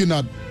all looking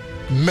at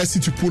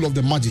Messi to pull off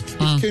the magic.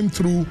 It came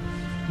through,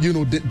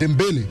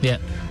 Dembele. Yeah.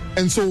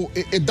 And so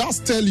it does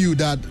tell you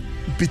that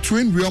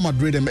between Real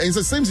Madrid and it's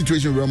the same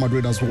situation with Real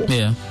Madrid as well.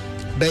 Yeah.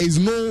 There is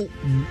no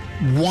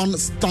one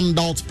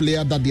standout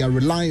player that they are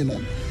relying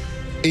on.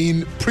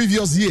 In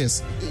previous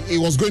years, it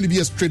was going to be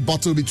a straight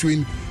battle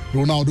between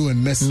Ronaldo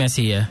and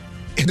Messi.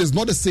 It is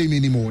not the same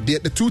anymore.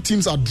 The two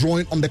teams are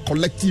drawing on the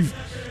collective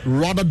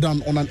rather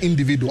than on an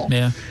individual.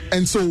 Yeah.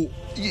 And so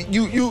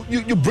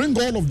you bring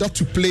all of that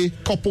to play,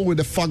 coupled with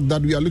the fact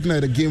that we are looking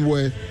at a game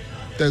where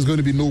there's going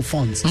to be no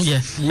fans. Yeah.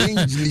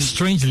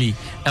 Strangely.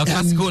 El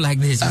Clasico like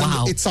this.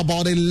 Wow. It's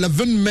about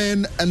 11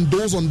 men and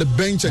those on the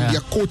bench and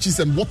their coaches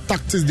and what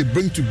tactics they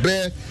bring to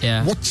bear,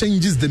 what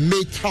changes they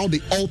make, how they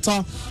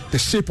alter the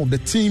shape of the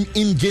team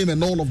in game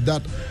and all of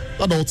that.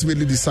 That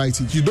ultimately decides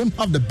it. You don't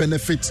have the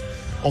benefit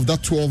of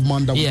that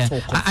 12-man that we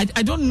talk of.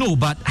 I don't know,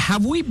 but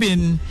have we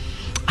been...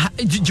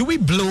 Do we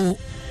blow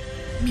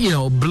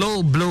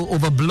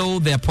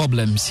their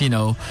problems,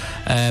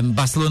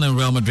 Barcelona and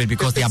Real Madrid,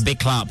 because they are big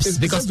clubs? It's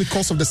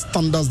because of the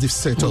standards they've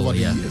set over the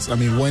years. I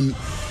mean, when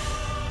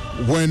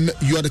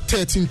you are the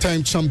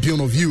 13-time champion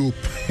of Europe,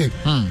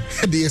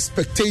 the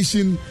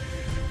expectation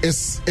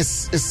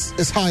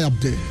is high up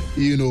there.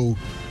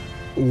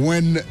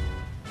 When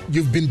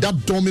you've been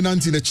that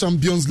dominant in the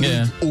Champions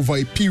League over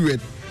a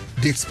period,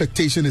 the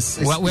expectation is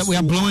we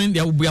are blowing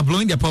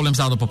their problems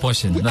out of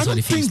proportion. That's what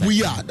it feels like.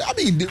 We are. I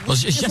mean,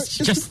 it's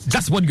just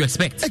that's what you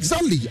expect.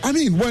 Exactly. I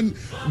mean, when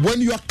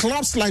you are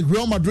clubs like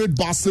Real Madrid,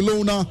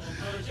 Barcelona,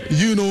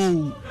 these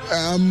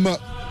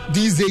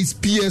days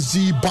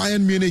PSG,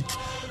 Bayern Munich,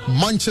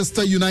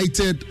 Manchester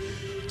United,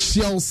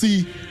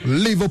 Chelsea,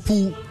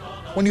 Liverpool,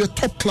 when you're a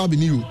top club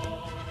in Europe,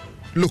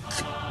 look,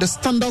 the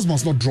standards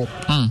must not drop.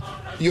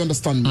 You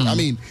understand me? I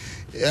mean,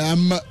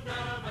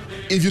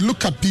 if you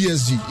look at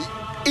PSG,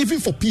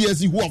 even for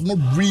PSG, who have not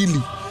really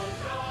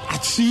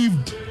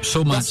achieved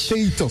so much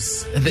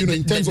status,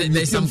 in terms of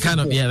there's some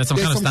kind of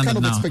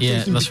standard now.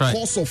 Yeah, that's right.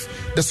 Because of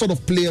the sort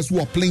of players who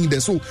are playing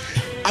there. So,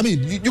 I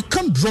mean, you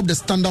can't drop the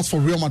standards for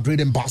Real Madrid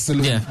and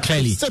Barcelona. Yeah,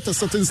 clearly. Set a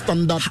certain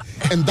standard,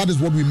 and that is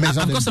what we measure.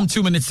 I've got some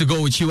 2 minutes to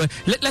go with you.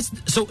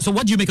 So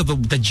what do you make of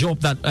the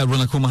job that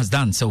Ronald Koeman has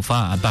done so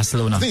far at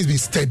Barcelona? I think it's been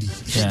steady.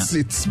 Yeah.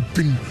 It's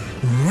been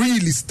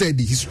really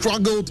steady. He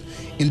struggled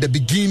in the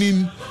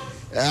beginning.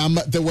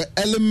 There were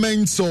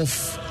elements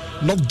of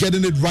not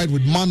getting it right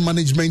with man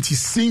management. He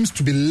seems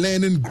to be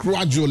learning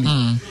gradually.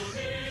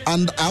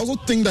 And I also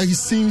think that he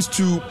seems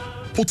to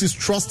put his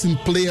trust in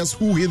players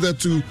who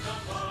hitherto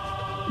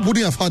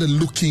wouldn't have had a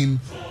look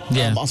in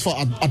as far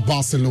at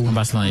Barcelona.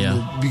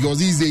 Because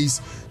these days,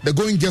 the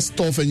going gets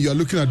tough and you're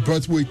looking at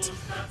Braithwaite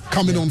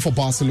coming on for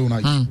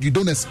Barcelona. You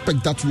don't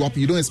expect that to happen.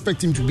 You don't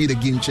expect him to be the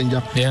game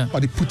changer.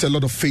 But he put a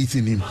lot of faith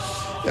in him.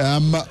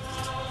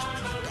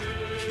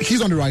 He's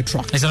on the right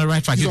track. He's on the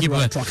right track.